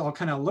three actors all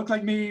kind of look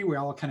like me. We're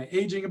all kind of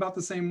aging about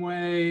the same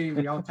way.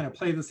 We all kind of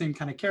play the same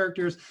kind of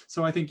characters.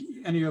 So I think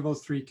any of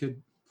those three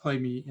could play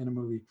me in a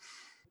movie.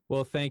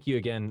 Well, thank you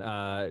again,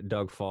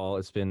 Doug Fall.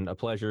 It's been a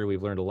pleasure.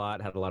 We've learned a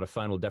lot, had a lot of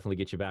fun. We'll definitely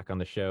get you back on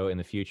the show in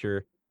the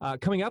future.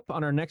 Coming up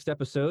on our next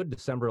episode,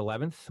 December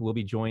 11th, we'll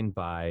be joined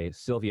by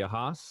Sylvia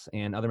Haas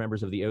and other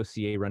members of the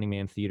OCA Running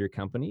Man Theater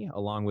Company,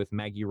 along with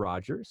Maggie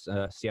Rogers,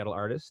 a Seattle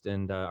artist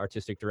and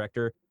artistic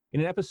director, in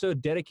an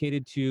episode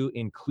dedicated to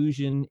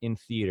inclusion in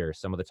theater,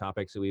 some of the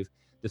topics that we've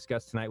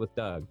discussed tonight with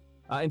Doug.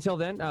 Until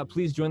then,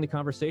 please join the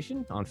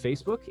conversation on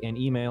Facebook and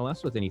email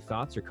us with any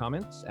thoughts or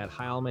comments at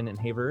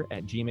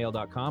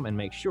heilmanandhaver@gmail.com, and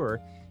make sure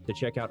to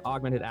check out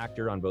Augmented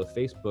Actor on both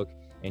Facebook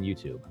and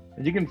YouTube.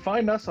 And you can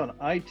find us on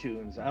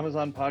iTunes,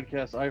 Amazon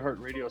Podcasts,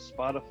 iHeartRadio,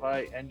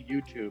 Spotify, and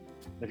YouTube.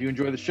 If you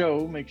enjoy the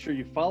show, make sure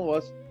you follow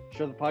us,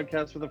 share the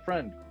podcast with a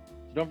friend.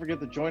 So don't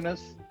forget to join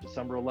us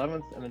December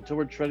 11th. And until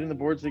we're treading the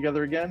boards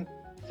together again,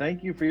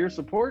 thank you for your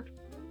support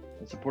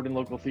and supporting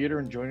local theater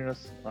and joining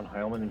us on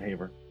Heilman and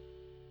Haver.